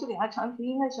次我回去给她传福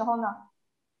音的时候呢，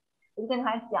我就跟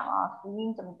她讲福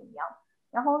音怎么样，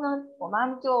然后呢我妈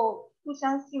妈就不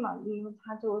相信嘛，因为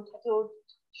她就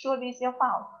说了一些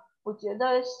话。我觉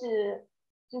得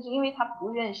就是因为他不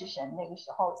认识神那个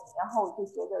时候，然后我就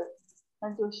觉得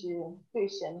那就是对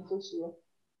神就是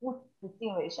不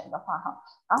敬畏神的话哈，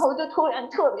然后我就突然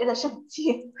特别的生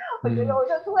气，我觉得我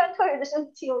就突然特别的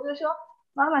生气，我就说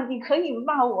妈妈，你可以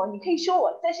骂我，你可以说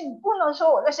我，但是你不能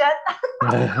说我的神，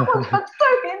我说特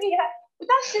别厉害，我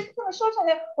当时这么说出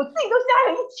来，我自己都吓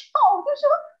了一跳，我就说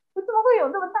我怎么会有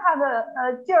那么大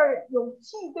的劲儿勇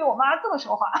气对我妈这么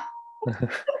说话？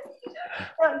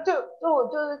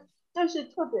就是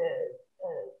特别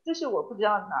就是我不知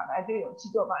道哪来这个勇气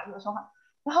对我妈这么说话，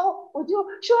然后我就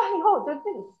说完以后，我就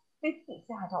被自己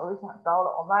吓着，我就想糟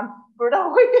了，我妈不知道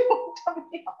会对我这么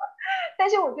样，但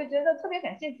是我就觉得特别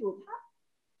感谢主，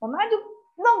我妈就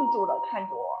愣住了看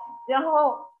着我，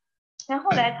然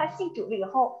后来她信主了以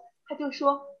后，她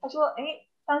说哎，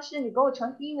当时你给我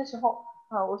传福音的时候，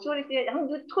我说了一些，然后你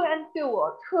就突然对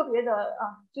我特别的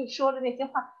就说的那些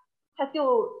话。他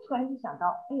就突然就想到，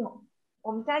哎呦，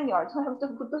我们家女儿从来都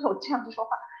有这样的说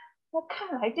话，那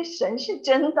看来这神是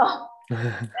真的，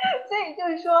所以就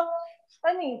是说，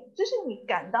就是你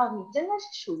感到你真的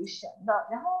是属于神的，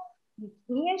然后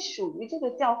你也属于这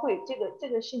个教会，这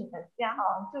个是你的家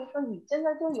就是说你真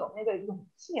的就有那个勇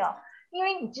气因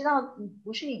为你知道你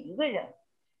不是一个人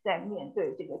在面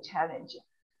对这个 challenge。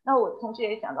那我同时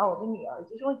也想到我的女儿，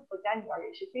就是我家女儿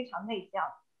也是非常内向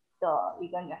的一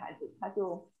个女孩子，他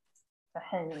就是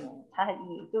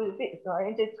总而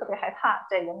言之特别害怕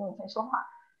在人面前说话，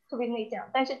特别内向。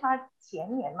但是他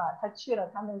前年嘛，他去了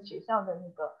他们学校的那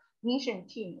个 mission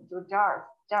team，就 JARS，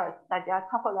大家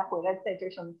他后来回来在这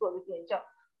上面做的见证。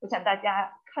我想大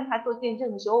家看他做见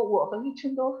证的时候，我和玉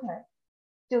春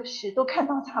就是都看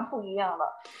到他不一样了。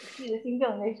记得新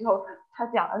政那时候他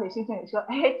讲了，李先生也说，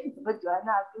哎，怎么觉得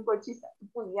那跟过去想的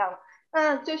不一样了？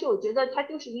就是我觉得他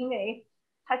就是因为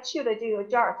他去了这个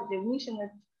JARS 这个 mission 的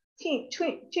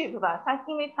trip 吧，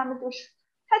因为他们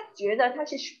他觉得他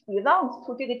是 belongs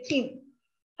to 这个 team，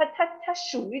他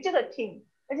属于这个 team，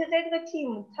 而且在这个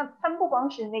team， 他们不光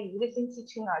是那一个星期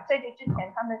去那儿，在这之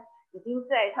前他们已经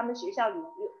在他们学校里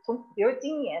比如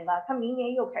今年吧，他明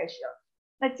年又开始了，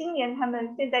那今年他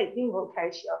们现在已经有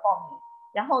开始了报名，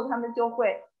然后他们就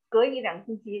会隔1、2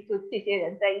星期就这些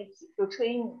人在一起就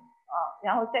training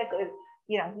然后再隔1、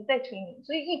2星期再training，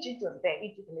所以一直准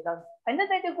备到，反正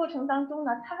在这个过程当中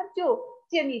呢，他就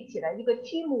建立起来一个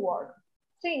teamwork，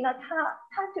 所以呢，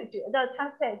他就觉得他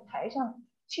在台上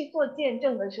去做见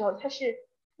证的时候，他是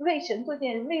为神做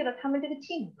见证，为了他们这个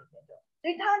team 做见证，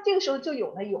所以他这个时候就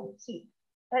有了勇气。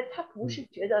他不是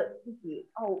觉得自己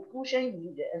孤身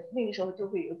一人，那个时候就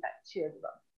会有胆怯，对吧？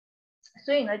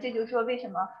所以呢，这就是说为什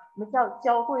么我们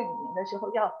教会里面的时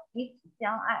候要彼此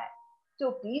相爱，就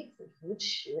彼此扶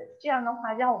持，这样的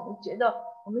话让我们觉得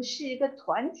我们是一个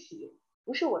团体，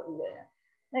不是我一个人。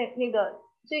那个，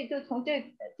所以就从这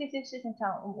些事情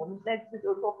上，我们再次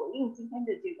就是说回应今天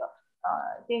的这个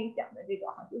电影讲的这个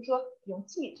哈，就是说勇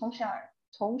气从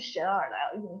神而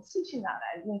来，勇气是哪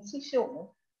来的？勇气是我们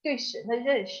对神的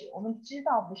认识，我们知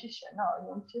道我们是神的儿女，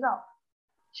我们知道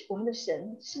我们的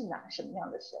神是什么样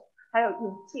的神。还有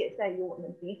勇气也在于我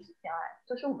们彼此相爱，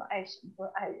就是我们爱神和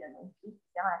爱人，我们彼此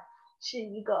相爱是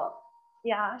一个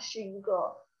家，是一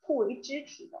个互为肢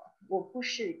体的，我不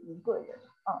是一个人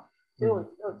啊。所以我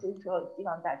就是说希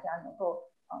望大家能够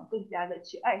更加的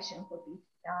去爱神和彼此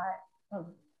相爱。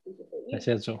谢谢回应。感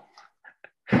谢主，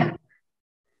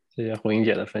谢谢红英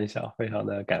姐的分享，非常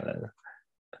的感人。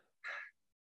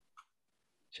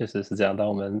确实是这样，当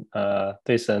我们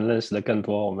对神认识的更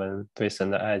多，我们对神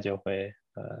的爱就会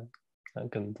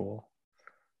更多。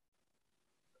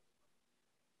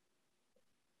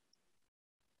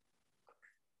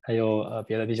还有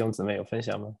别的弟兄姊妹有分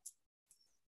享吗？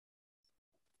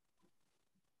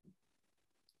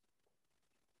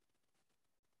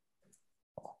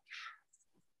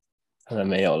可能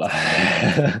没有了。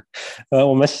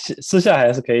我们私下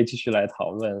还是可以继续来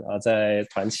讨论啊，在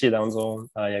团契当中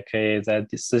也可以在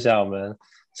私下我们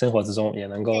生活之中也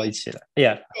能够一起来。哎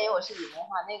呀，我是李文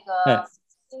华，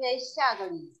因为下个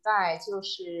礼拜就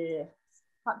是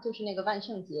那个万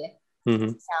圣节，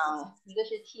想一个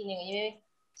是替那个，因为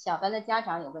小班的家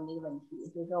长有问这个问题，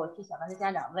就是说我替小班的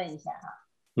家长问一下哈，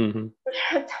就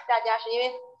是大家是因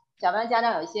为小班家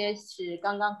长有一些是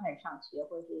刚刚开始上学，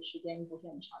或者是时间不是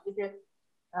很长，就是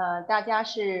大家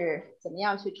是怎么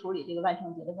样去处理这个万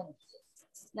圣节的问题？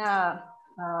那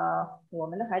我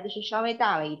们的孩子是稍微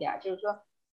大了一点，就是说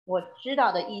我知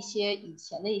道的以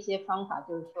前的一些方法，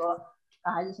就是说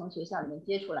把孩子从学校里面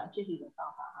接出来，这是一种方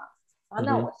法哈。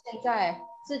那我现在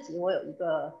自己我有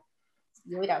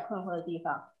一点困惑的地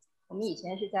方，我们以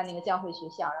前是在那个教会学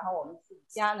校，然后我们自己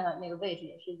家呢那个位置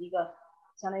也是一个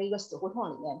相当于一个死胡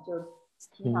同里面，就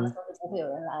平常的时候是不会有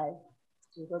人来，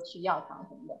就是说去要糖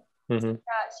什么的。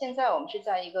那现在我们是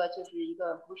在一个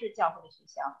不是教会的学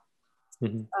校。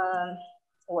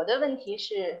我的问题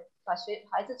是把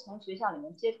孩子从学校里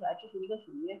面接出来，这是一个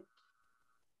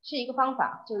是一个方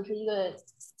法，就是一个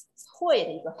会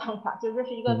的一个方法，就是说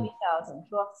是一个比较怎么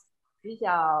说比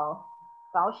较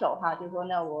保守哈，就是说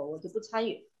那我就不参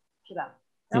与，是吧？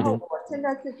然后我现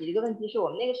在自己一个问题是我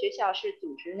们那个学校是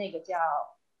组织那个叫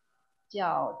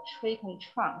trick and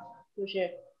trunk， 就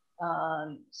是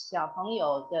小朋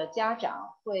友的家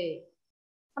长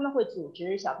他们会组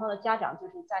织小朋友的家长，就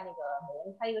是在那个每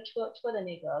人开一个车的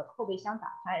那个后备箱打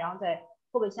开，然后在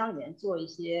后备箱里面做一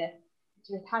些，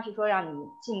就是他是说让你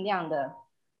尽量的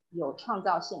有创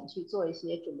造性去做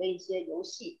准备一些游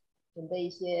戏，准备一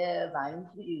些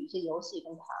玩具、一些游戏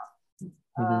跟糖。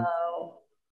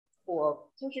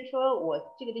我就是说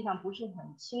我这个地方不是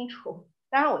很清楚，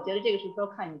当然我觉得这个是说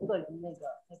看你个人那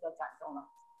个感动了。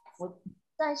我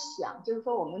在想，就是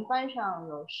说我们班上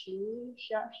有11、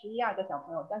12个小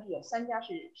朋友，但是有3家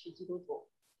是基督徒。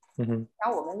然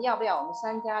后我们要不要我们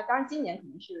3家？当然今年可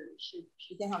能是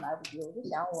时间上来不及，我就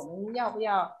想我们要不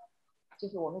要，就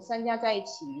是我们3家在一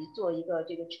起做一个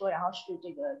这个车，然后是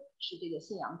这个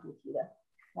信仰主题的。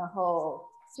然后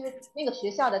就是那个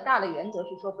学校的大的原则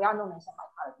是说不要弄那些害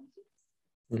怕的东西。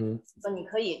说你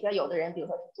可以，有的人比如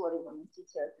说是做这种机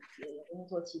器人主题，有的人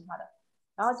做其他的。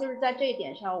然后就是在这一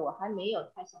点上我还没有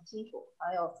太想清楚，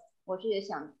还有我是也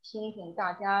想听听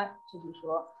大家就是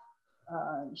说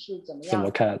是怎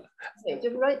么看的。对，就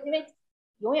是说因为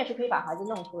永远是可以把孩子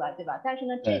弄出来，对吧？但是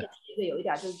呢这个是一个有一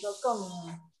点就是说更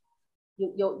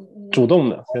有主动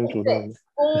的，更主动的，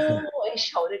攻为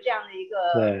守的这样的一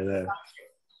个方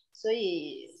式。所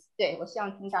以对，我希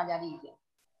望听大家的意见。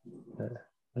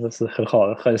这是很好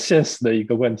的很现实的一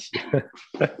个问题。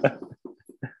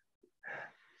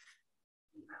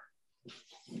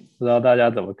不知道大家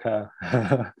怎么看？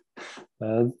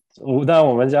当然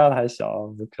我们家还小，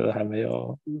可能还没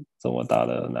有这么大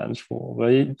的难处。我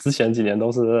之前几年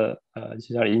都是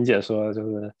就像莹姐说，就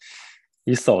是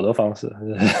以守的方式，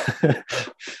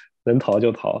能逃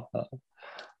就逃啊。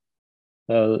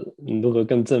如何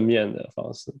更正面的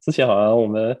方式？之前好像我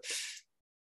们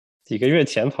几个月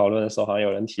前讨论的时候，好像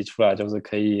有人提出来，就是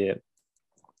可以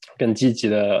更积极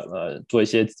的做一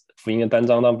些福音的单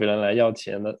张，当别人来要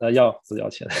钱的，不是要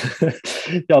钱，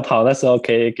要糖的时候，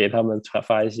可以给他们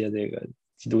发一些这个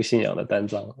基督信仰的单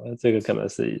张。这个可能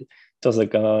是就是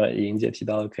刚刚莹姐提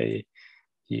到的，可以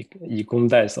以攻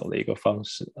代守的一个方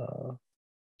式啊。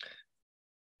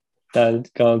但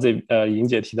刚刚莹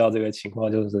姐提到这个情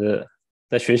况，就是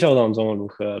在学校当中如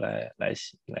何来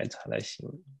行。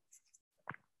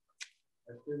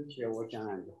对不起，我讲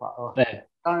两句话哦。对，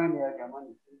当然你要讲吗？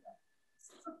你分享。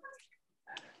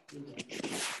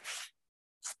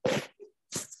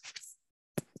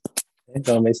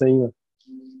怎么没声音了？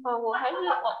我还是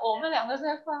我们两个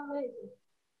在换位置。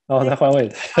哦，在换位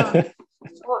置。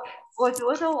我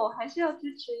觉得我还是要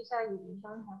支持一下雨林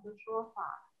刚才的说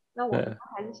法。那我们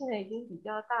孩子现在已经比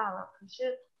较大了，可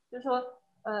是就是说，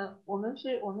我们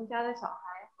家的小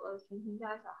孩和陈婷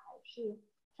家的小孩是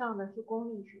上的是公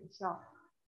立学校，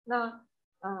那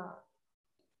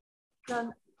就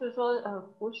是说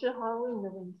不是 Halloween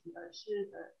的问题，而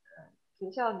是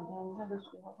学校里面那个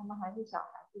时候他们还是小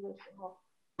孩子的时候，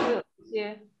会有一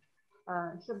些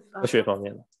科学方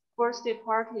面的 birthday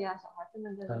party 啊，小孩子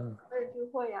们的生日聚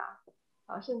会啊，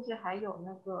甚至还有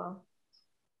那个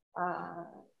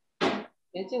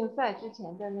节竞赛之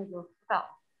前的那个辅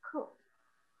导课，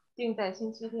定在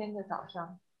星期天的早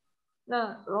上。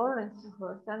那 Lawrence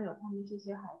和 Samuel 他们这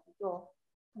些孩子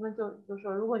他们就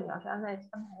说，如果你要是安排在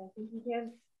星期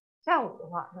天下午的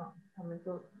话，那他们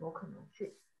就有可能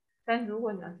去。但是如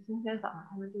果你要是星期天早上，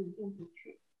他们就一定不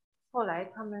去。后来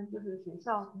他们就是学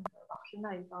校老师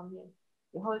那一方面，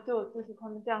以后就是他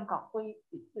们这样搞过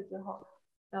几次之后，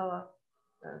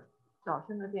老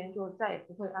师那边就再也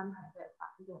不会安排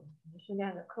把这种训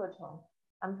练的课程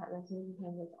安排在星期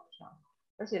天的早上，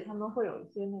而且他们会有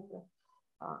一些那个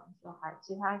小孩，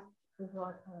其他就是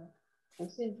说不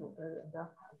信主的人的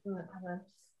孩子们，他们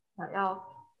想要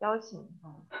邀请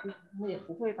就是他们也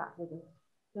不会把这个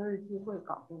生日聚会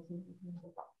搞在星期天的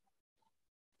早上。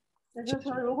那就是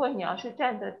说，如果你要是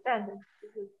站着就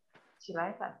是起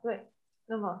来反对，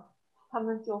那么他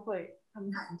们就会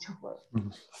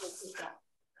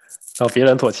到别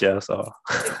人妥协的时候。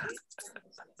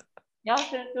你要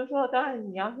是就说，当然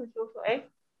你要是就说，哎，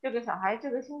这个小孩这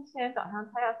个星期天早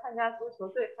上他要参加足球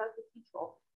队，他要去踢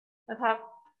球，那他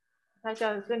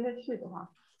要跟着去的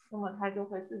话，那么他就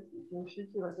会自己就失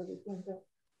去了这个见证。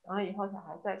然后以后小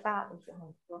孩再大的时候，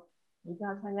你说你一定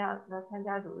要参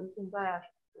加主日敬拜啊什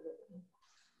么之类的，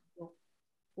就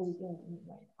不一定有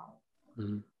那一套。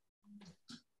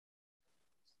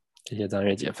谢谢张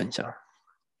月姐分享。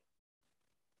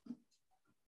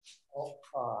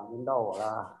轮到我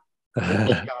了。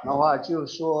讲的话就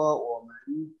是说，我们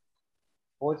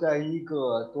活在一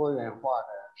个多元化的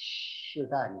时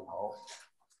代里头，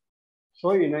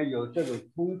所以呢，有这种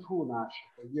冲突呢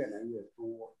是会越来越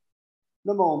多。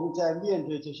那么我们在面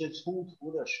对这些冲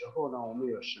突的时候呢，我们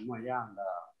有什么样的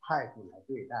态度来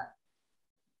对待？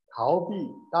逃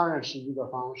避当然是一个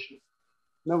方式，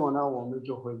那么呢，我们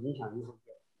就会影响力会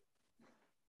变低。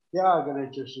第二个呢，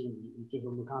就是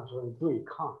我们刚才说的对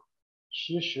抗，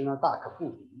其实呢大可不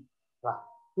必，是吧？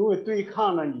因为对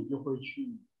抗呢，你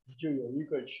就有一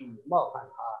个去冒犯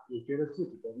他，也觉得自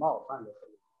己被冒犯的这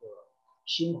么一个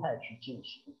心态去进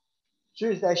行。所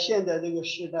以在现在这个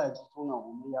时代之中呢，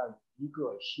我们要有一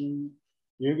个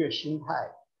心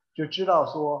态，就知道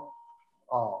说，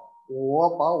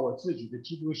我把我自己的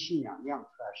基督信仰亮出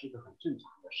来是一个很正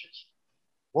常的事情。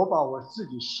我把我自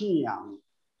己信仰，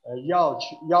要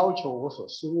求我所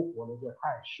生活的这个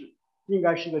态势，应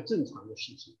该是个正常的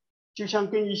事情。就像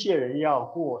跟一些人要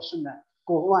过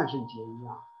万圣节一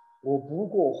样，我不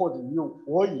过或者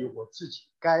我以我自己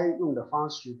该用的方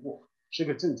式去过，是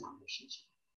个正常的事情。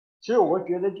所以我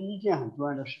觉得第一件很重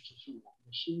要的事情是我们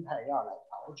的心态要来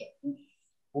调整。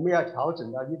我们要调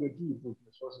整到一个地步，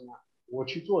就是说什么？我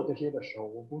去做这些的时候，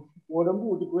我的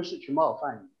目的不是去冒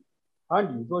犯你，而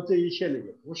你做这一切呢，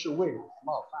也不是为了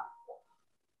冒犯我。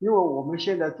因为我们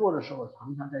现在做的时候，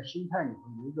常常在心态里面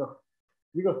有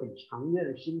一个很强烈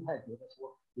的心态，觉得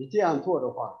说你这样做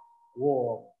的话，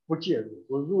我不介入，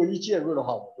我如果一介入的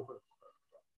话，我就会。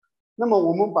那么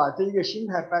我们把这一个心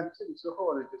态办正之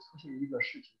后呢，就出现一个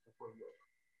事情，就会有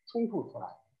冲突出来，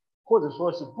或者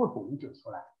说是不同就出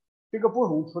来。这个不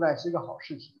同出来是一个好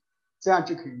事情，这样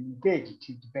就可以 engage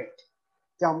to debate，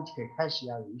 这样我们就可以开始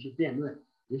有一些辩论，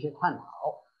有一些探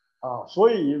讨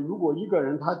所以如果一个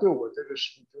人他对我这个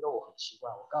事情觉得我很奇怪，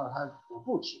我告诉他我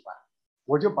不奇怪，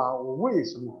我就把我为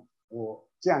什么我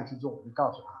这样去做，我就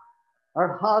告诉他，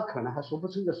而他可能还说不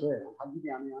出个所以然，他一定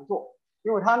要那样做。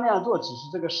因为他那样做只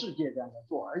是这个世界这样在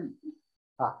做而已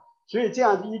所以这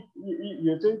样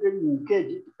有这个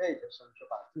engage debate的时候，就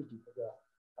把自己这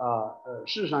个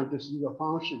事实上就是一个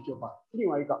方式，就把另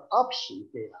外一个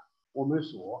option 给了我们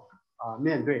所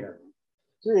面对的人。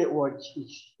所以我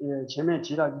前面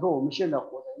提到，就是说我们现在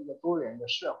活在一个多元的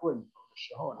社会里头的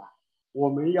时候呢，我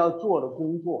们要做的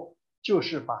工作就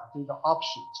是把这个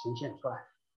option 呈现出来，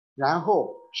然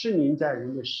后圣灵在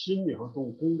人的心里头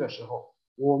动工的时候，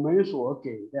我们所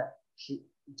给的是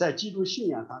在基督信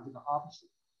仰上这个 option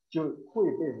就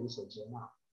会被人所接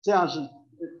纳，这样是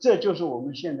这就是我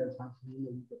们现在传福音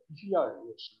的一个必须要有一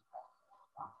个心态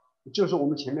啊，就是我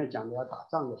们前面讲的要打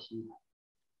仗的心态。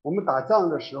我们打仗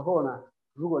的时候呢，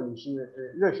如果你是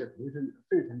热血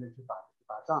沸腾的去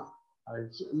打仗，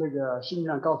那个圣经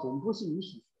上告诉我们，不是以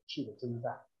属气的征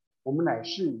战，我们乃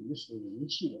是以属灵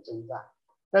气的征战。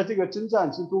在这个征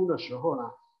战之中的时候呢，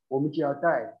我们就要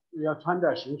穿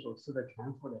戴神所赐的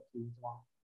全副的军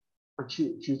装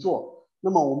去做。那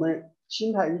么我们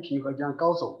心态一平和，像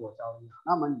高手过招一样，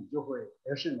那么你就会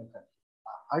得胜的很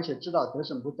而且知道得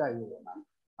胜不在于我们，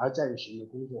而在于神的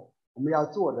工作。我们要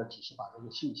做的只是把这个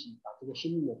信息，把这个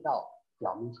生命的道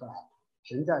表明出来，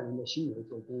神在人的心里的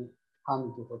做工，他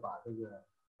们就会把这个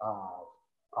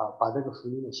把这个福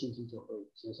音的信息就会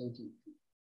接收进去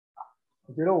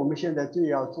我觉得我们现在最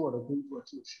要做的工作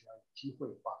就是要有机会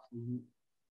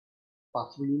把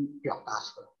福音表达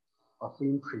出来，把福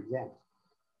音 present，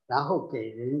 然后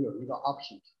给人有一个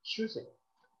option choosing。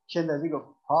现在这个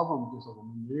problem 就是我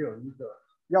们没有一个，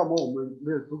要么我们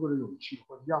没有足够的勇气，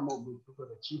或者要么我们有足够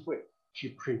的机会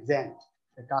去 present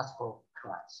the gospel to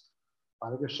us， 把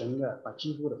这个神的把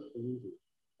基督的福音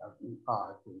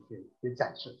给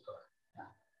展示出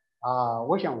来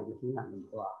我想我就分享这么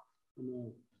多那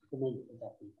么后面有人在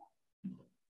分享。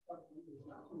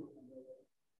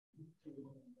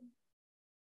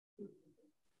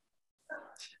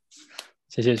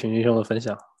谢谢群军兄的分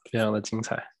享，非常的精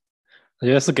彩。我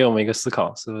觉得是给我们一个思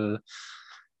考，是不是？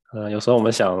有时候我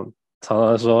们常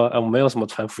常说，我们没有什么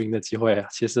传福音的机会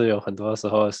其实有很多时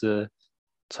候是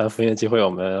传福音的机会我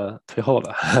们退后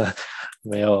了，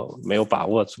没有把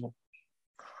握住。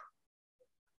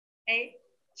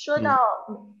说到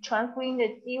传福音的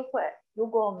机会，如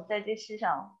果我们在这世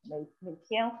上每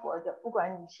天活着，不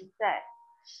管你是在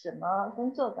什么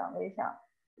工作岗位上，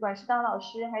不管是当老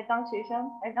师还是当学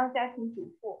生还是当家庭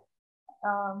主妇，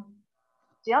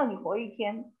只要你活一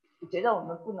天，我觉得我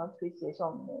们不能推卸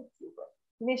我们的机会，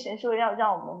因为神说要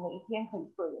让我们每一天可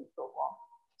以做人做光。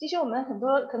其实我们很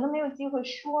多可能没有机会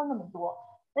说那么多，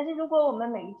但是如果我们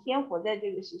每一天活在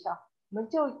这个世上，我们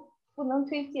就不能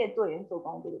推卸做人做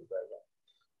光这个责任。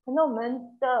可能我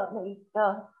们的每一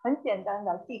个很简单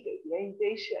的递给别人一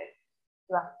杯水，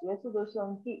对吧？耶稣都是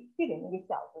用递给那个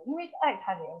小子，因为爱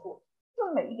他的缘故，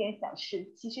就每一点小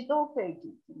事其实都被主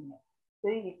纪念，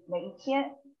所以每一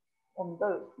天我们都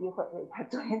有机会为他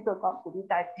做人做光，鼓励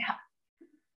大家。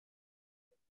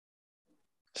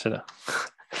是的，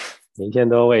每天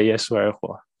都为耶稣而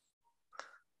活。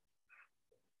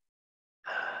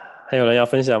还有人要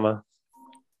分享吗？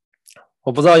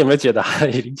我不知道有没有解答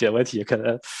理解问题，可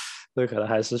能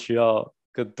还是需要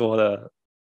更多的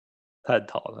探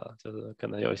讨的，就是可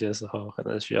能有些时候可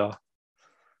能需要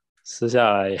私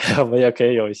下来，我们也可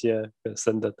以有一些更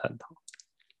深的探讨。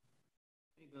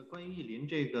关于意林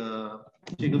这个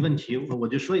问题，我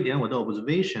就说一点我的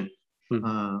observation。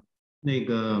那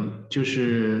个就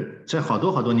是在好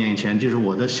多年以前，就是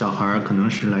我的小孩可能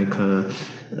是6、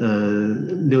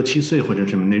7岁或者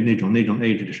什么那种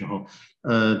age 的时候，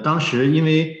当时因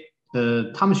为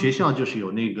他们学校就是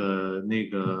有那个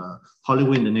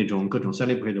Halloween 的那种各种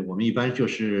celebrate， 我们一般就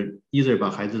是 either 把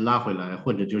孩子拉回来，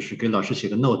或者就是给老师写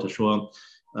个 note 说，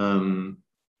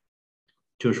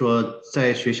就是说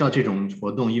在学校这种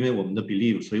活动，因为我们的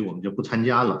belief， 所以我们就不参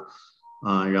加了。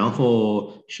然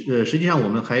后实际上我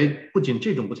们还不仅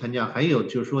这种不参加，还有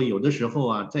就是说有的时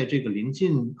候在这个临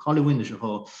近 Halloween 的时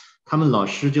候，他们老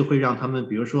师就会让他们，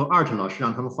比如说 art 老师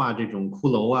让他们画这种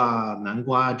骷髅南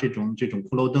瓜这种骷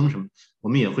髅灯什么，我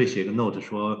们也会写个 note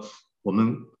说我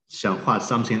们想画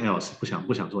something else， 不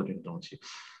想做这个东西。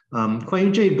关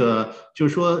于这个就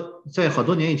是说在好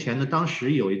多年以前呢，当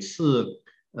时有一次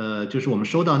就是我们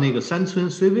收到那个三村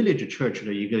Sweet Village Church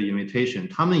的一个 invitation，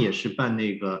 他们也是办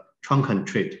那个 trunk and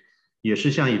treat， 也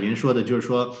是像以林说的，就是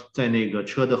说在那个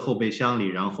车的后备箱里，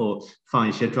然后放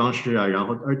一些装饰然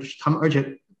后而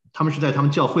且他们是在他们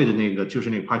教会的那个就是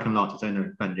那个 parking lot 在那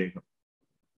儿办这个。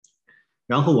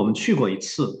然后我们去过一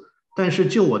次，但是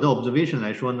就我的 observation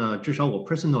来说呢，至少我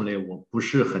personally 我不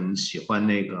是很喜欢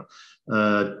那个。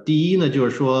第一呢，就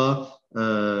是说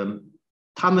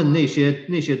他们那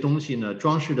些东西呢，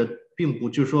装饰的并不，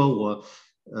就是说我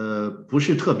不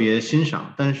是特别欣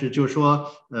赏，但是就是说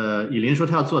以林说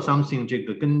他要做 something， 这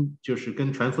个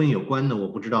跟传福音有关的，我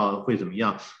不知道会怎么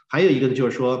样。还有一个就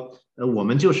是说我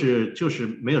们就是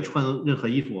没有穿任何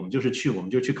衣服，我们就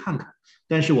去看看。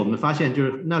但是我们发现就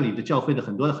是那里的教会的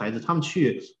很多的孩子，他们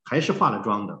去还是化了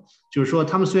妆的，就是说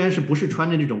他们虽然不是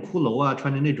穿着这种骷髅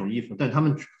穿着那种衣服，但他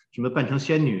们什么扮成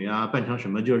仙女扮成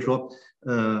什么，就是说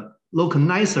look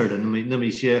nicer 的那么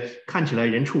一些看起来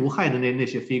人畜无害的那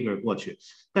些 figure 过去。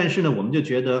但是呢，我们就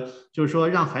觉得就是说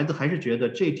让孩子还是觉得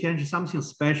这一天是 something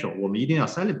special， 我们一定要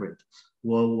celebrate。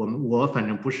我反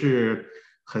正不是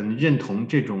很认同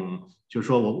这种，就是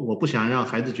说我不想让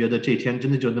孩子觉得这一天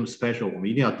真的就那么 special， 我们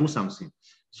一定要 do something。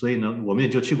所以呢，我们也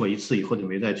就去过一次，以后就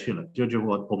没再去了。就是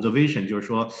我 observation， 就是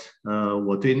说，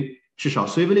我对至少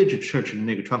Sui Village Church 的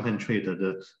那个 trunk and treat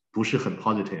的不是很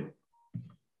positive。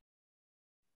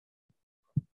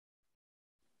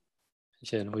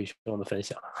谢谢陆毅兄的分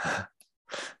享。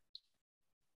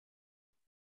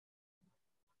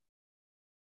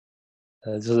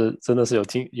就是真的是有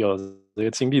这个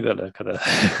经历的人，可能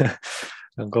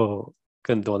能够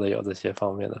更多的有这些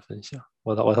方面的分享。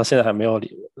我到现在还没有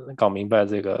搞明白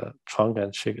这个 trunk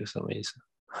and treat 是什么意思，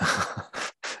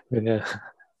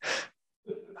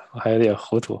我还有点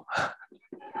糊涂。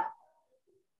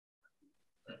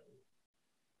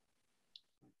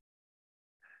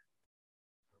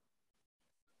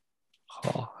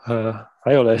好，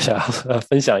还有人想要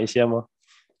分享一些吗？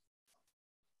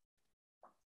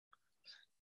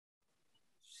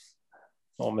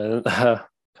我们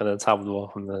可能差不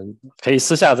多，我们可以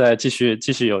私下再继续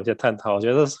有一些探讨。我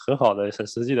觉得是很好的、很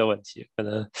实际的问题。可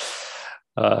能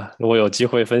如果有机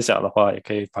会分享的话，也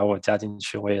可以把我加进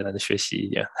去，我也能学习一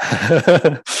点。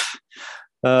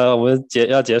我们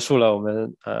要结束了，我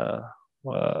们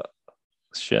我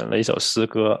选了一首诗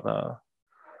歌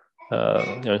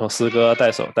用一首诗歌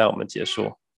带我们结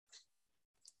束。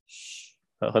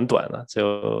很短了，只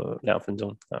有2分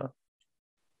钟啊。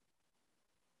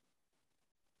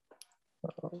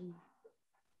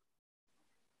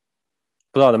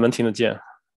不知道能不能听得见。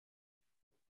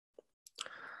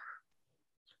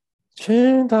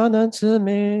群大能之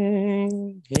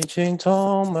民，一群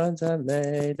充满赞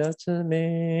美的子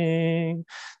民，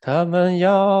他们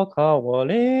要靠我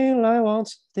灵来往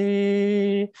此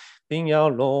地，并要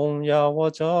荣耀我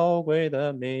周贵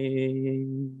的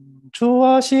名。主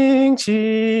啊，兴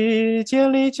起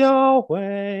建立教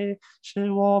会，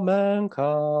使我们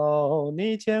靠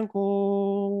你坚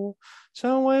固，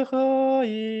成为合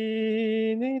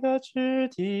一，你的肢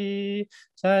体，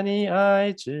在你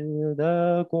爱子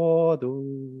的国度。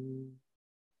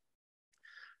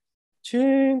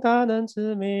群大能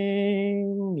之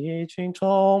民，一群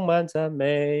充满赞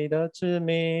美的子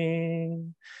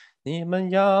民，你们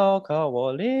要靠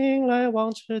我灵来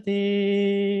往此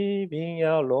地，并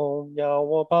要荣耀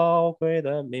我宝贵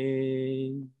的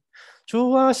名。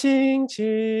主啊，兴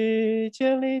起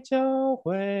建立教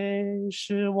会，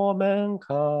使我们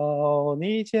靠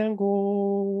你坚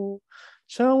固，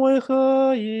成为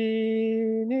合一，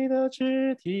你的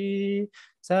肢体，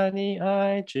在你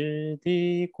爱子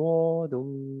的国度。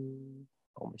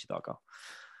我们一起祷告。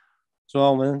主啊，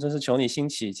我们真是求你兴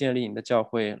起建立你的教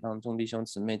会，让众弟兄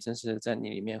姊妹真是在你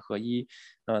里面合一，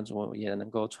主也能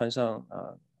够穿上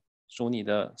主你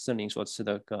的圣灵所赐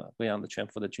的各样的全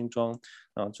副的军装，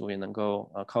主也能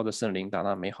够靠着圣灵打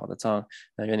那美好的仗。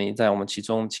愿你在我们其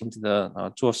中亲自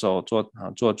的做手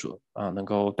做主能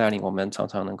够带领我们，常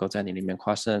常能够在你里面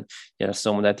夸胜，也使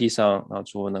我们在地上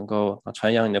主能够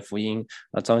传扬你的福音，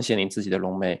彰显你自己的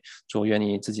荣美。主，愿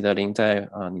你自己的灵在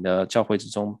你的教会之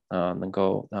中能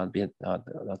够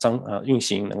运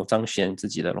行，能够彰显自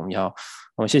己的荣耀。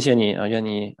我们谢谢你愿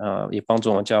你也帮助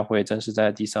我们教会真是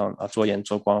在地上做盐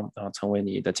做光成为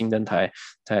你的金灯台，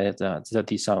在这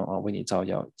地上为你照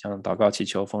耀。将祷告祈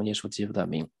求奉耶稣基督的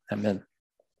名，阿们。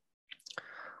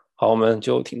好，我们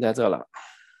就停在这了。